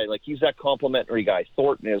find a guy he's that complementary guy.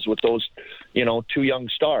 Thornton is with those, two young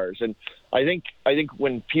stars. And I think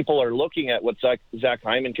when people are looking at what Zach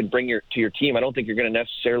Hyman can bring to your team, I don't think you're going to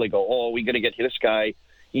necessarily go, oh, we got to get this guy.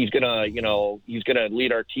 He's gonna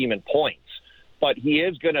lead our team in points. but he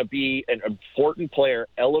is going to be an important player,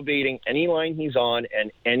 elevating any line he's on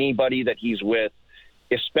and anybody that he's with,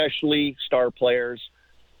 especially star players.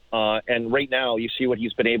 And right now, you see what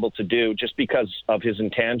he's been able to do just because of his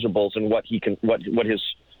intangibles and what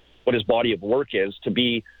his body of work is, to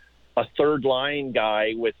be a third line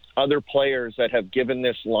guy with other players that have given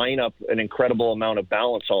this lineup an incredible amount of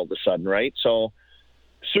balance all of a sudden, right? So,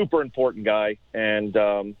 super important guy, and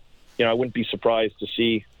I wouldn't be surprised to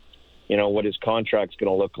see, what his contract's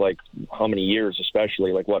going to look like. How many years,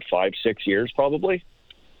 especially 5, 6 years, probably.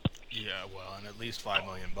 Yeah, well, and at least $5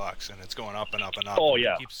 million, and it's going up and up and up. Oh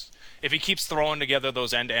yeah. If he keeps throwing together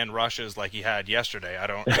those end-to-end rushes like he had yesterday, I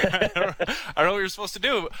don't know what you're supposed to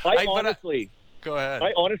do. Go ahead.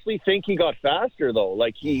 I honestly think he got faster though.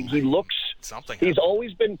 He looks something. He's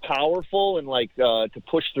always been powerful and to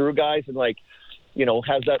push through guys and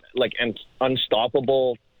has that an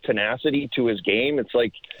unstoppable tenacity to his game. It's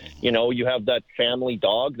you have that family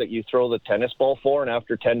dog that you throw the tennis ball for, and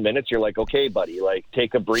after 10 minutes you're like, okay, buddy,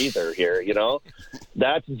 take a breather here.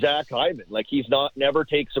 That's Zach Hyman. He's never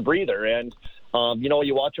takes a breather, and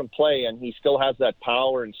you watch him play and he still has that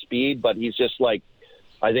power and speed, but he's just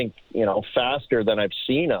I think faster than I've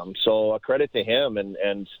seen him. So a credit to him,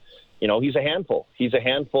 and he's a handful. He's a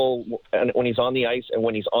handful when he's on the ice and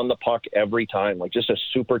when he's on the puck every time. Just a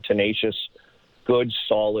super tenacious, good,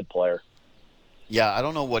 solid player. Yeah, I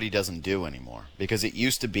don't know what he doesn't do anymore, because it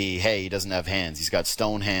used to be, hey, he doesn't have hands. He's got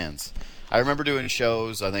stone hands. I remember doing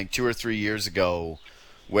shows, I think 2 or 3 years ago,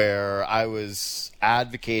 where I was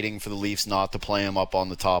advocating for the Leafs not to play him up on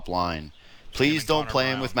the top line. Please don't play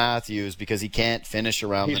him with Matthews because he can't finish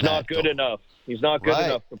around the net. He's not good enough. He's not good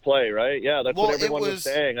enough to play, right? Yeah, that's what everyone was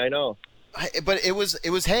saying. I know. But it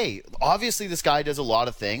was, hey, obviously this guy does a lot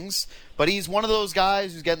of things, but he's one of those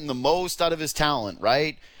guys who's getting the most out of his talent,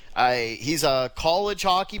 right? He's a college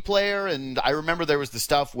hockey player, and I remember there was the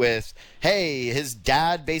stuff with, hey, his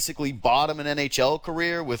dad basically bought him an NHL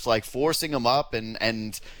career with forcing him up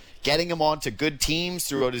and getting him onto good teams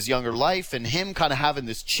throughout his younger life, and him kind of having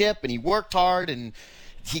this chip, and he worked hard, and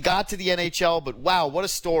he got to the NHL. But wow, what a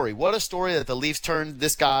story. What a story that the Leafs turned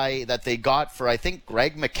this guy that they got for, I think,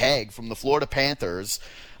 Greg McKegg from the Florida Panthers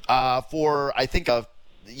for, I think,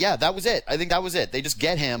 that was it. I think that was it. They just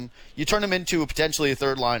get him. You turn him into potentially a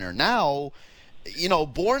third liner. Now,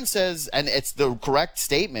 Bourne says, and it's the correct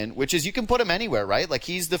statement, which is you can put him anywhere, right?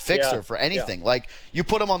 He's the fixer for anything. Yeah. You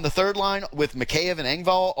put him on the third line with Mikheyev and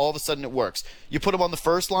Engvall, all of a sudden it works. You put him on the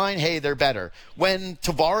first line, hey, they're better. When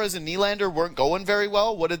Tavares and Nylander weren't going very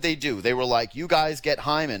well, what did they do? They were like, you guys get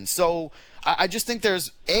Hyman. So I just think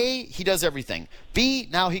there's, A, he does everything. B,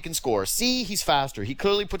 now he can score. C, he's faster. He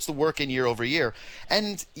clearly puts the work in year over year.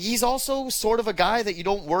 And he's also sort of a guy that you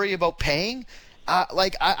don't worry about paying. I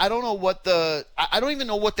don't know I don't even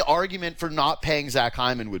know what the argument for not paying Zach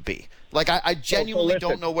Hyman would be. I genuinely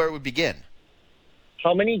don't know where it would begin.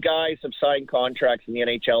 How many guys have signed contracts in the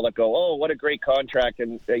NHL that go, oh, what a great contract,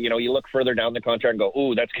 and you look further down the contract and go,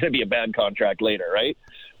 ooh, that's going to be a bad contract later, right?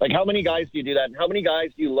 How many guys do you do that? And how many guys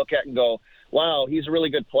do you look at and go, wow, he's a really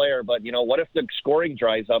good player, but what if the scoring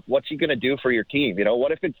dries up? What's he going to do for your team?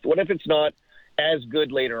 What if it's not as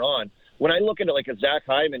good later on? When I look at a Zach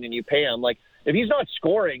Hyman and you pay him, if he's not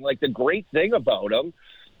scoring, the great thing about him,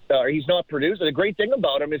 or he's not producing, the great thing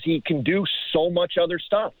about him is he can do so much other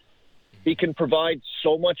stuff. He can provide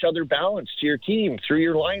so much other balance to your team through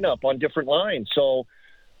your lineup on different lines. So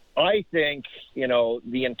I think, the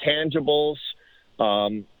intangibles,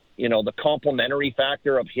 the complementary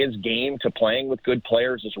factor of his game to playing with good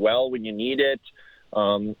players as well when you need it.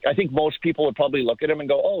 I think most people would probably look at him and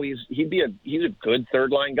go, oh, he's a good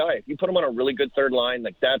third line guy. If you put him on a really good third line,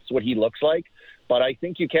 that's what he looks like. But I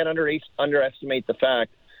think you can't underestimate the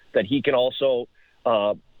fact that he can also,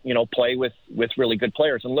 play with really good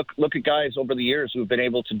players. And look at guys over the years who've been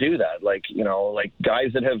able to do that.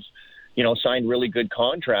 Guys that have, signed really good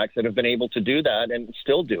contracts that have been able to do that and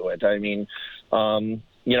still do it. I mean,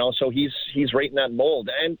 so he's right in that mold.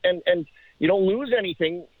 And you don't lose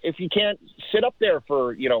anything if you can't sit up there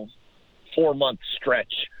for, 4-month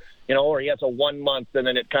stretch, or he has a 1 month and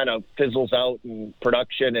then it kind of fizzles out in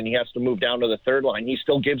production and he has to move down to the third line. He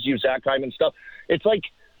still gives you Zach Hyman stuff. It's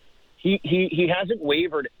he hasn't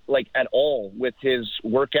wavered at all with his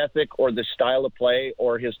work ethic or the style of play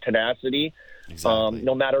or his tenacity, exactly.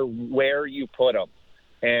 No matter where you put him.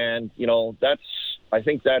 And, I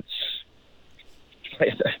think that's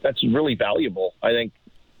really valuable. I think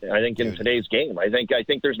in today's game, I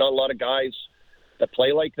think there's not a lot of guys that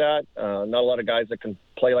play like that. Not a lot of guys that can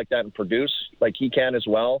play like that and produce like he can as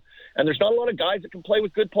well. And there's not a lot of guys that can play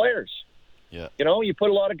with good players. Yeah. You know, you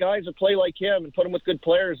put a lot of guys that play like him and put them with good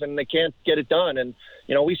players, and they can't get it done. And,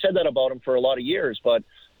 you know, we said that about him for a lot of years. But,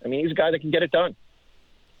 I mean, he's a guy that can get it done.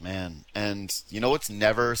 Man, and you know what's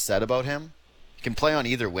never said about him? He can play on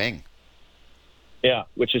either wing. Yeah,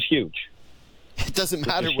 which is huge. It doesn't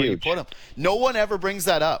matter where you put him. No one ever brings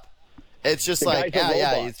that up. It's just like,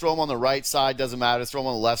 you throw him on the right side, doesn't matter. Throw him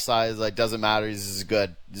on the left side, like, doesn't matter. He's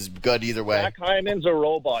good. He's good either way. Zach Hyman's a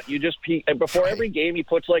robot. You just before every game, he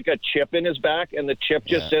puts like a chip in his back, and the chip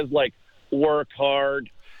just says like "work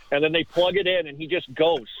hard," and then they plug it in, and he just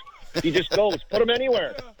goes. He just goes. Put him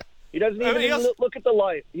anywhere. He doesn't even look at the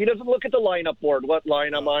line. He doesn't look at the lineup board. What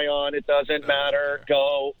line am I on? It doesn't matter.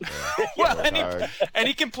 Go. Well, and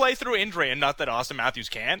he can play through injury, and not that Austin Matthews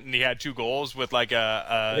can't. And he had 2 goals with like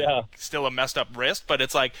still a messed up wrist. But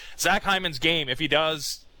it's like Zach Hyman's game. If he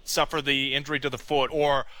does suffer the injury to the foot,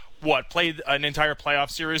 or played an entire playoff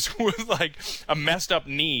series with like a messed up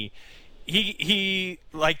knee. He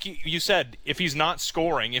like you said, if he's not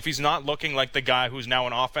scoring, if he's not looking like the guy who's now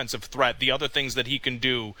an offensive threat, the other things that he can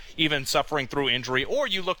do, even suffering through injury, or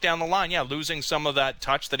you look down the line, losing some of that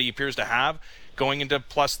touch that he appears to have going into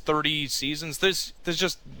plus 30 seasons, there's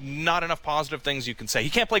just not enough positive things you can say. He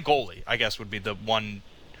can't play goalie, I guess, would be the one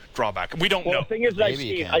drawback. We don't know. The thing is,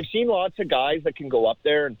 I've seen lots of guys that can go up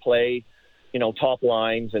there and play, you know, top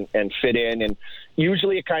lines and fit in, and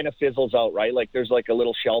usually it kind of fizzles out, right? Like there's like a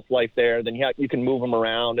little shelf life there. Then you can move them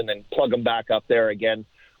around and then plug them back up there again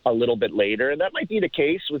a little bit later. And that might be the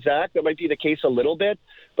case with Zach. That might be the case a little bit,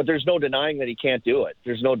 but there's no denying that he can't do it.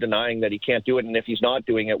 There's no denying that he can't do it. And if he's not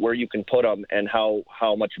doing it, where you can put him and how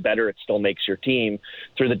much better it still makes your team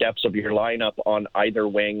through the depths of your lineup on either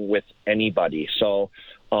wing with anybody. So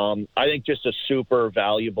I think just a super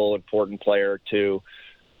valuable, important player to,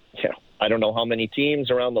 you know, I don't know how many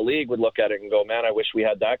teams around the league would look at it and go, man, I wish we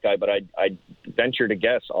had that guy. But I'd venture to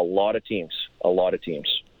guess a lot of teams.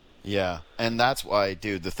 Yeah, and that's why,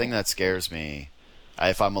 dude, the thing that scares me,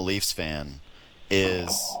 if I'm a Leafs fan,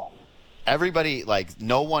 is everybody, like,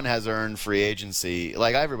 no one has earned free agency.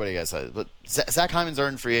 Like, everybody has, but Zach Hyman's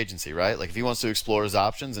earned free agency, right? Like, if he wants to explore his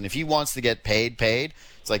options and if he wants to get paid,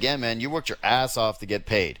 it's like, yeah, man, you worked your ass off to get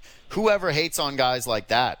paid. Whoever hates on guys like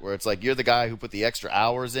that, where it's like you're the guy who put the extra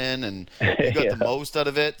hours in and you got the most out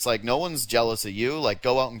of it, it's like no one's jealous of you. Like,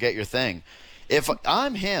 go out and get your thing. If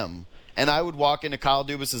I'm him and I would walk into Kyle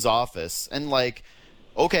Dubas's office and, like,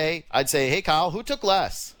 okay, I'd say, hey, Kyle, who took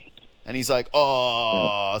less? And he's like,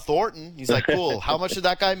 Thornton. He's like, cool. How much did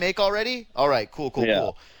that guy make already? All right, cool.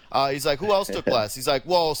 He's like, who else took less? He's like,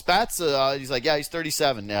 well, Spats, he's like, yeah, he's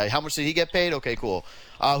 37. How much did he get paid? Okay, cool.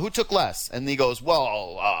 Who took less? And he goes,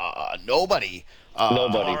 well, nobody.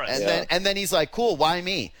 Nobody. And then he's like, cool, why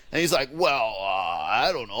me? And he's like, well,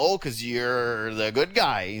 I don't know, because you're the good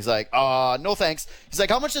guy. He's like, no thanks. He's like,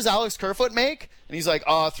 how much does Alex Kerfoot make? And he's like,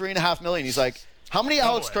 $3.5 million. He's like, how many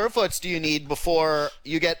Alex Kerfoots do you need before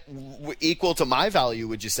you get equal to my value,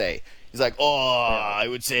 would you say? He's like, I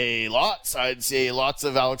would say lots. I'd say lots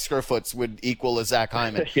of Alex Kerfoots would equal a Zach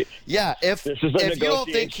Hyman. Yeah, if you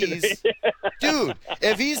don't think he's... Dude,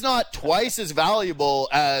 if he's not twice as valuable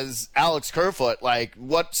as Alex Kerfoot, like,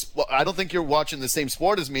 I don't think you're watching the same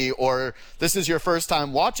sport as me, or this is your first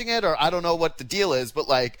time watching it, or I don't know what the deal is, but,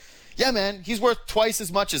 like, yeah, man, he's worth twice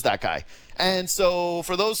as much as that guy. And so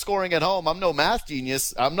for those scoring at home, I'm no math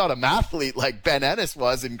genius. I'm not a mathlete like Ben Ennis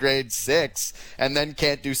was in grade 6 and then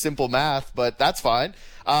can't do simple math, but that's fine.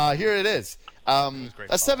 Here it is.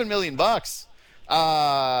 That's $7 million.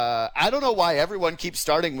 I don't know why everyone keeps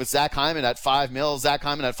starting with Zach Hyman at $5 million, Zach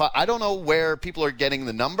Hyman at $5 million. I don't know where people are getting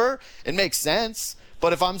the number. It makes sense.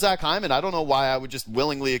 But if I'm Zach Hyman, I don't know why I would just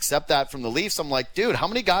willingly accept that from the Leafs. I'm like, dude, how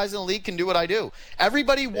many guys in the league can do what I do?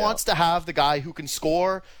 Everybody wants to have the guy who can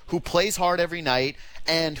score, who plays hard every night,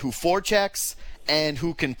 and who forechecks, and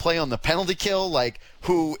who can play on the penalty kill, like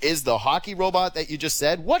who is the hockey robot that you just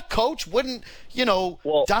said. What coach wouldn't,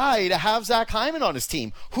 die to have Zach Hyman on his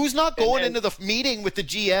team? Who's not going into the meeting with the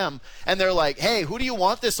GM and they're like, hey, who do you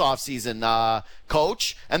want this offseason,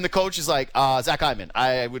 coach? And the coach is like, Zach Hyman.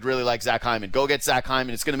 I would really like Zach Hyman. Go get Zach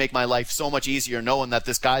Hyman. It's going to make my life so much easier knowing that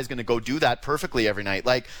this guy's going to go do that perfectly every night.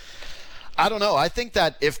 Like, I don't know. I think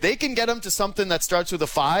that if they can get him to something that starts with a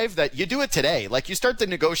 5, that you do it today. Like, you start the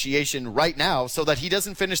negotiation right now so that he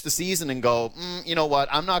doesn't finish the season and go, you know what?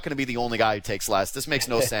 I'm not going to be the only guy who takes less. This makes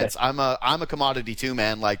no sense. I'm a commodity too,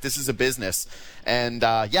 man. Like, this is a business. And,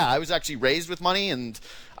 I was actually raised with money, and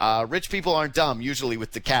rich people aren't dumb usually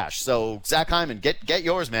with the cash. So, Zach Hyman, get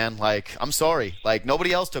yours, man. Like, I'm sorry. Like,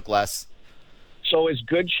 nobody else took less. So is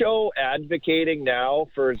Good Show advocating now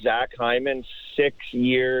for Zach Hyman 6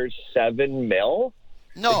 years, $7 million?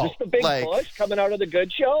 No. Is this the big push coming out of the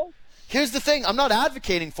Good Show? here's the thing. I'm not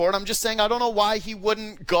advocating for it. I'm just saying I don't know why he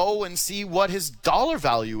wouldn't go and see what his dollar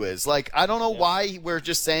value is. Like, I don't know why we're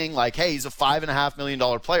just saying, like, hey, he's a $5.5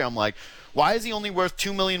 million player. I'm like, why is he only worth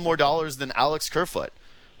 $2 million more than Alex Kerfoot?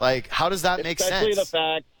 Like, how does that make sense? Especially the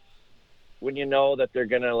fact when you know that they're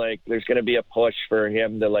going to, like, there's going to be a push for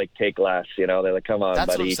him to, like, take less. You know, they're like, come on,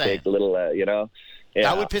 That's buddy, take a little, you know. Yeah,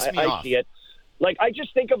 that would piss me off. I see it. Like, I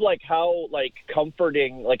just think of, like, how, like,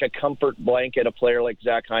 comforting, like a comfort blanket a player like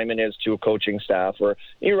Zach Hyman is to a coaching staff. Or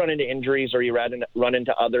you run into injuries or you run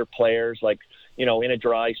into other players, like, you know, in a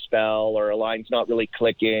dry spell or a line's not really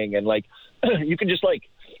clicking. And, like, you can just, like,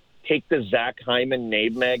 take the Zach Hyman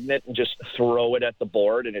name magnet and just throw it at the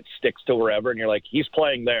board and it sticks to wherever. And you're like, he's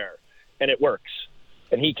playing there. And it works.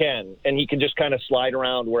 And he can just kind of slide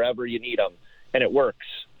around wherever you need him. And it works.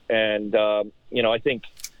 And, you know, I think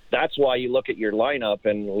that's why you look at your lineup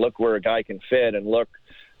and look where a guy can fit and look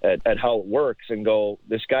at how it works and go,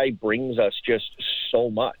 this guy brings us just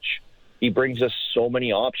so much. He brings us so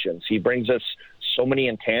many options. He brings us so many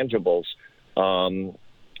intangibles.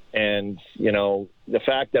 And, you know, the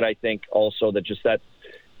fact that I think also that just that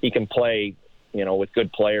he can play, you know, with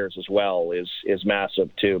good players as well is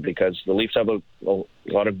massive too, because the Leafs have a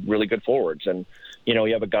lot of really good forwards. And, you know,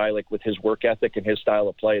 you have a guy like with his work ethic and his style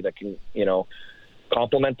of play that can, you know,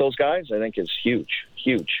 complement those guys, I think is huge.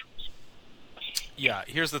 Yeah,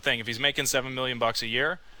 here's the thing. If he's making $7 million a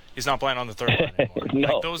year, he's not playing on the third line anymore. No,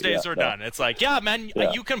 like, those days are done. It's like, yeah, man,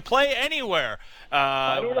 you can play anywhere.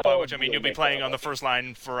 By which I mean you'll be playing on the first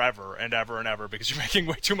line forever and ever and ever because you're making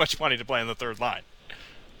way too much money to play on the third line.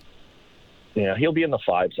 Yeah, he'll be in the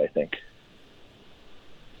fives, I think.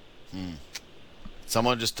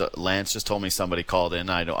 Someone Lance just told me somebody called in.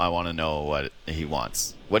 I want to know what he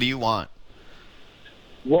wants. What do you want?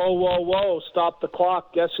 Whoa. Stop the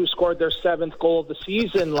clock. Guess who scored their 7th goal of the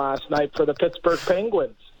season last night for the Pittsburgh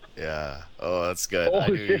Penguins? Yeah. Oh, that's good. I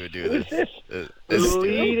knew you would do this.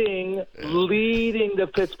 Leading the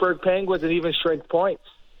Pittsburgh Penguins and even strength points.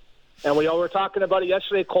 And we all were talking about it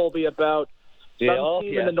yesterday, Colby, about some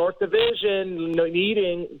team in the North Division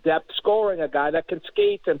needing depth scoring, a guy that can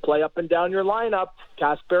skate and play up and down your lineup.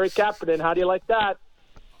 Kasperi Kapanen, how do you like that?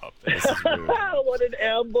 What an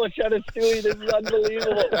ambush out of Stewie. This is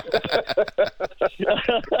unbelievable.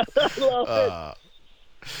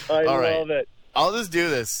 I love it. I'll just do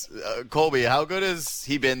this. Colby, how good has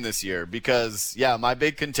he been this year? Because, yeah, my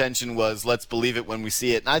big contention was let's believe it when we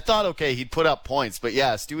see it. And I thought, okay, he'd put up points. But,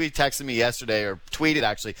 yeah, Stewie texted me yesterday, or tweeted,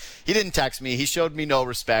 actually. He didn't text me. He showed me no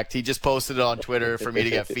respect. He just posted it on Twitter for me to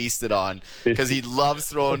get feasted on because he loves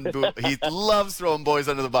throwing boys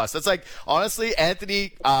under the bus. That's like, honestly,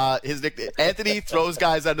 Anthony throws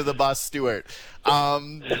guys under the bus, Stewart. How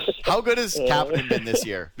good has Kapanen been this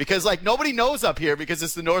year? Because, like, nobody knows up here because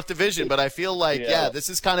it's the North Division, but I feel like, this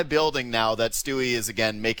is kind of building now that Stewie is,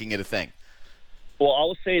 again, making it a thing. Well,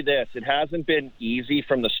 I'll say this. It hasn't been easy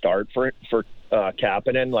from the start for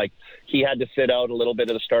Kapanen. Like, he had to sit out a little bit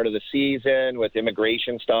at the start of the season with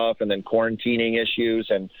immigration stuff and then quarantining issues,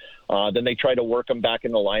 and then they tried to work him back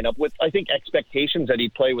in the lineup with, I think, expectations that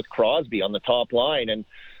he'd play with Crosby on the top line, and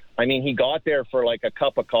I mean, he got there for like a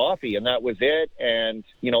cup of coffee, and that was it. And,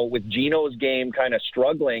 you know, with Gino's game kind of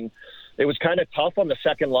struggling, it was kind of tough on the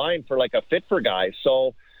second line for like a fit for guys.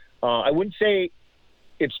 So I wouldn't say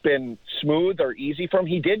it's been smooth or easy for him.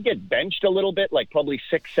 He did get benched a little bit, like probably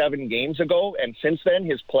 6-7 games ago. And since then,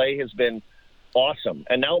 his play has been awesome.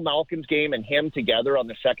 And now Malkin's game and him together on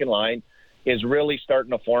the second line is really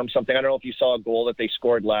starting to form something. I don't know if you saw a goal that they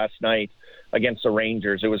scored last night against the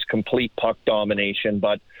Rangers. It was complete puck domination,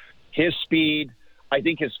 but his speed, I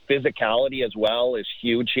think his physicality as well is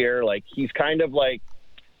huge here. Like, he's kind of like,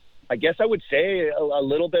 I guess I would say a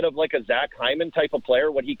little bit of like a Zach Hyman type of player,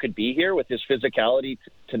 what he could be here with his physicality,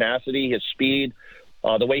 tenacity, his speed,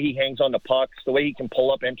 the way he hangs on the pucks, the way he can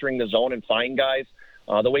pull up entering the zone and find guys,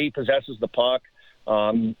 the way he possesses the puck.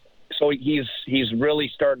 So he's really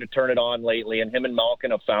starting to turn it on lately, and him and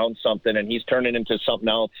Malkin have found something, and he's turning into something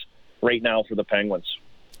else right now for the Penguins.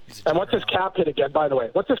 And what's his cap hit again, by the way?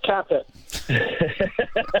 What's his cap hit?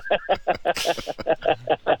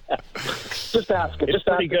 Just ask it. It's just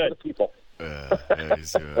pretty ask good. It for the people.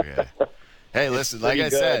 Okay. Hey, listen, like I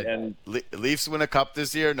said, and Leafs win a cup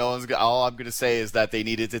this year. All I'm going to say is that they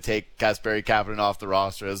needed to take Kasperi Kapanen off the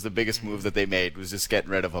roster. It was the biggest move that they made, was just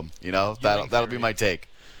getting rid of him. You know, that'll be my take.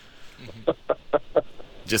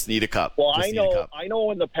 Just need a cup. Well, I know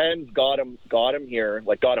when the Pens got him here,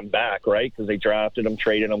 like got him back, right? Because they drafted him,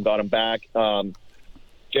 traded him, got him back.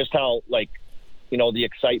 Just how, like, you know, the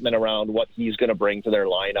excitement around what he's going to bring to their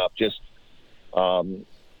lineup, just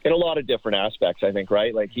in a lot of different aspects, I think,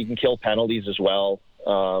 right? Like, he can kill penalties as well.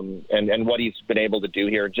 and what he's been able to do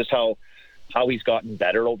here, just how he's gotten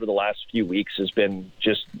better over the last few weeks has been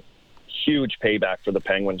just huge payback for the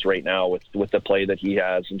Penguins right now with the play that he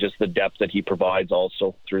has and just the depth that he provides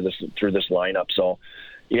also through this lineup. So,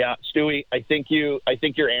 yeah, Stewie, I think your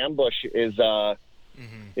ambush is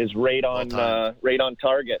right on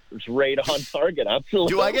target. It's right on target.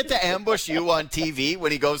 Absolutely. Do I get to ambush you on TV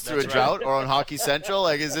when he goes through a drought or on Hockey Central?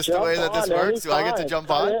 Like, is this the way that this works? Do I get to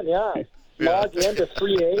jump on? Yeah. Log in to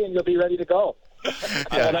 3A and you'll be ready to go.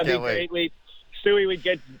 That'd be great. Stewie would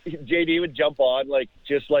get JD would jump on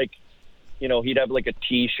he'd have like a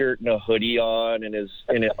T-shirt and a hoodie on and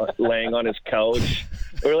laying on his couch.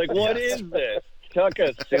 We're like, what is this? Tuck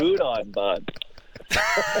a suit on, bud.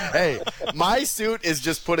 Hey, my suit is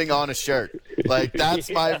just putting on a shirt. Like, that's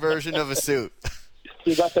my version of a suit.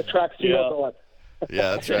 You got the tracksuit on.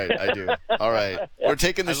 Yeah, that's right. I do. All right. We're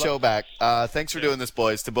taking the show back. Thanks for doing this,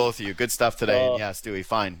 boys, to both of you. Good stuff today. And yeah, Stewie,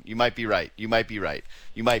 fine. You might be right.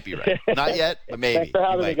 Not yet, but maybe. Thanks for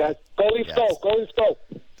having me, guys. Go Leafs, go.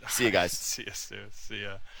 See you guys. See you, Stu. See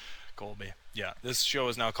ya, Colby. Yeah, this show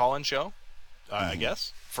is now a call-in show, I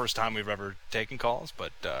guess. First time we've ever taken calls,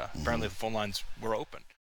 but apparently the phone lines were open.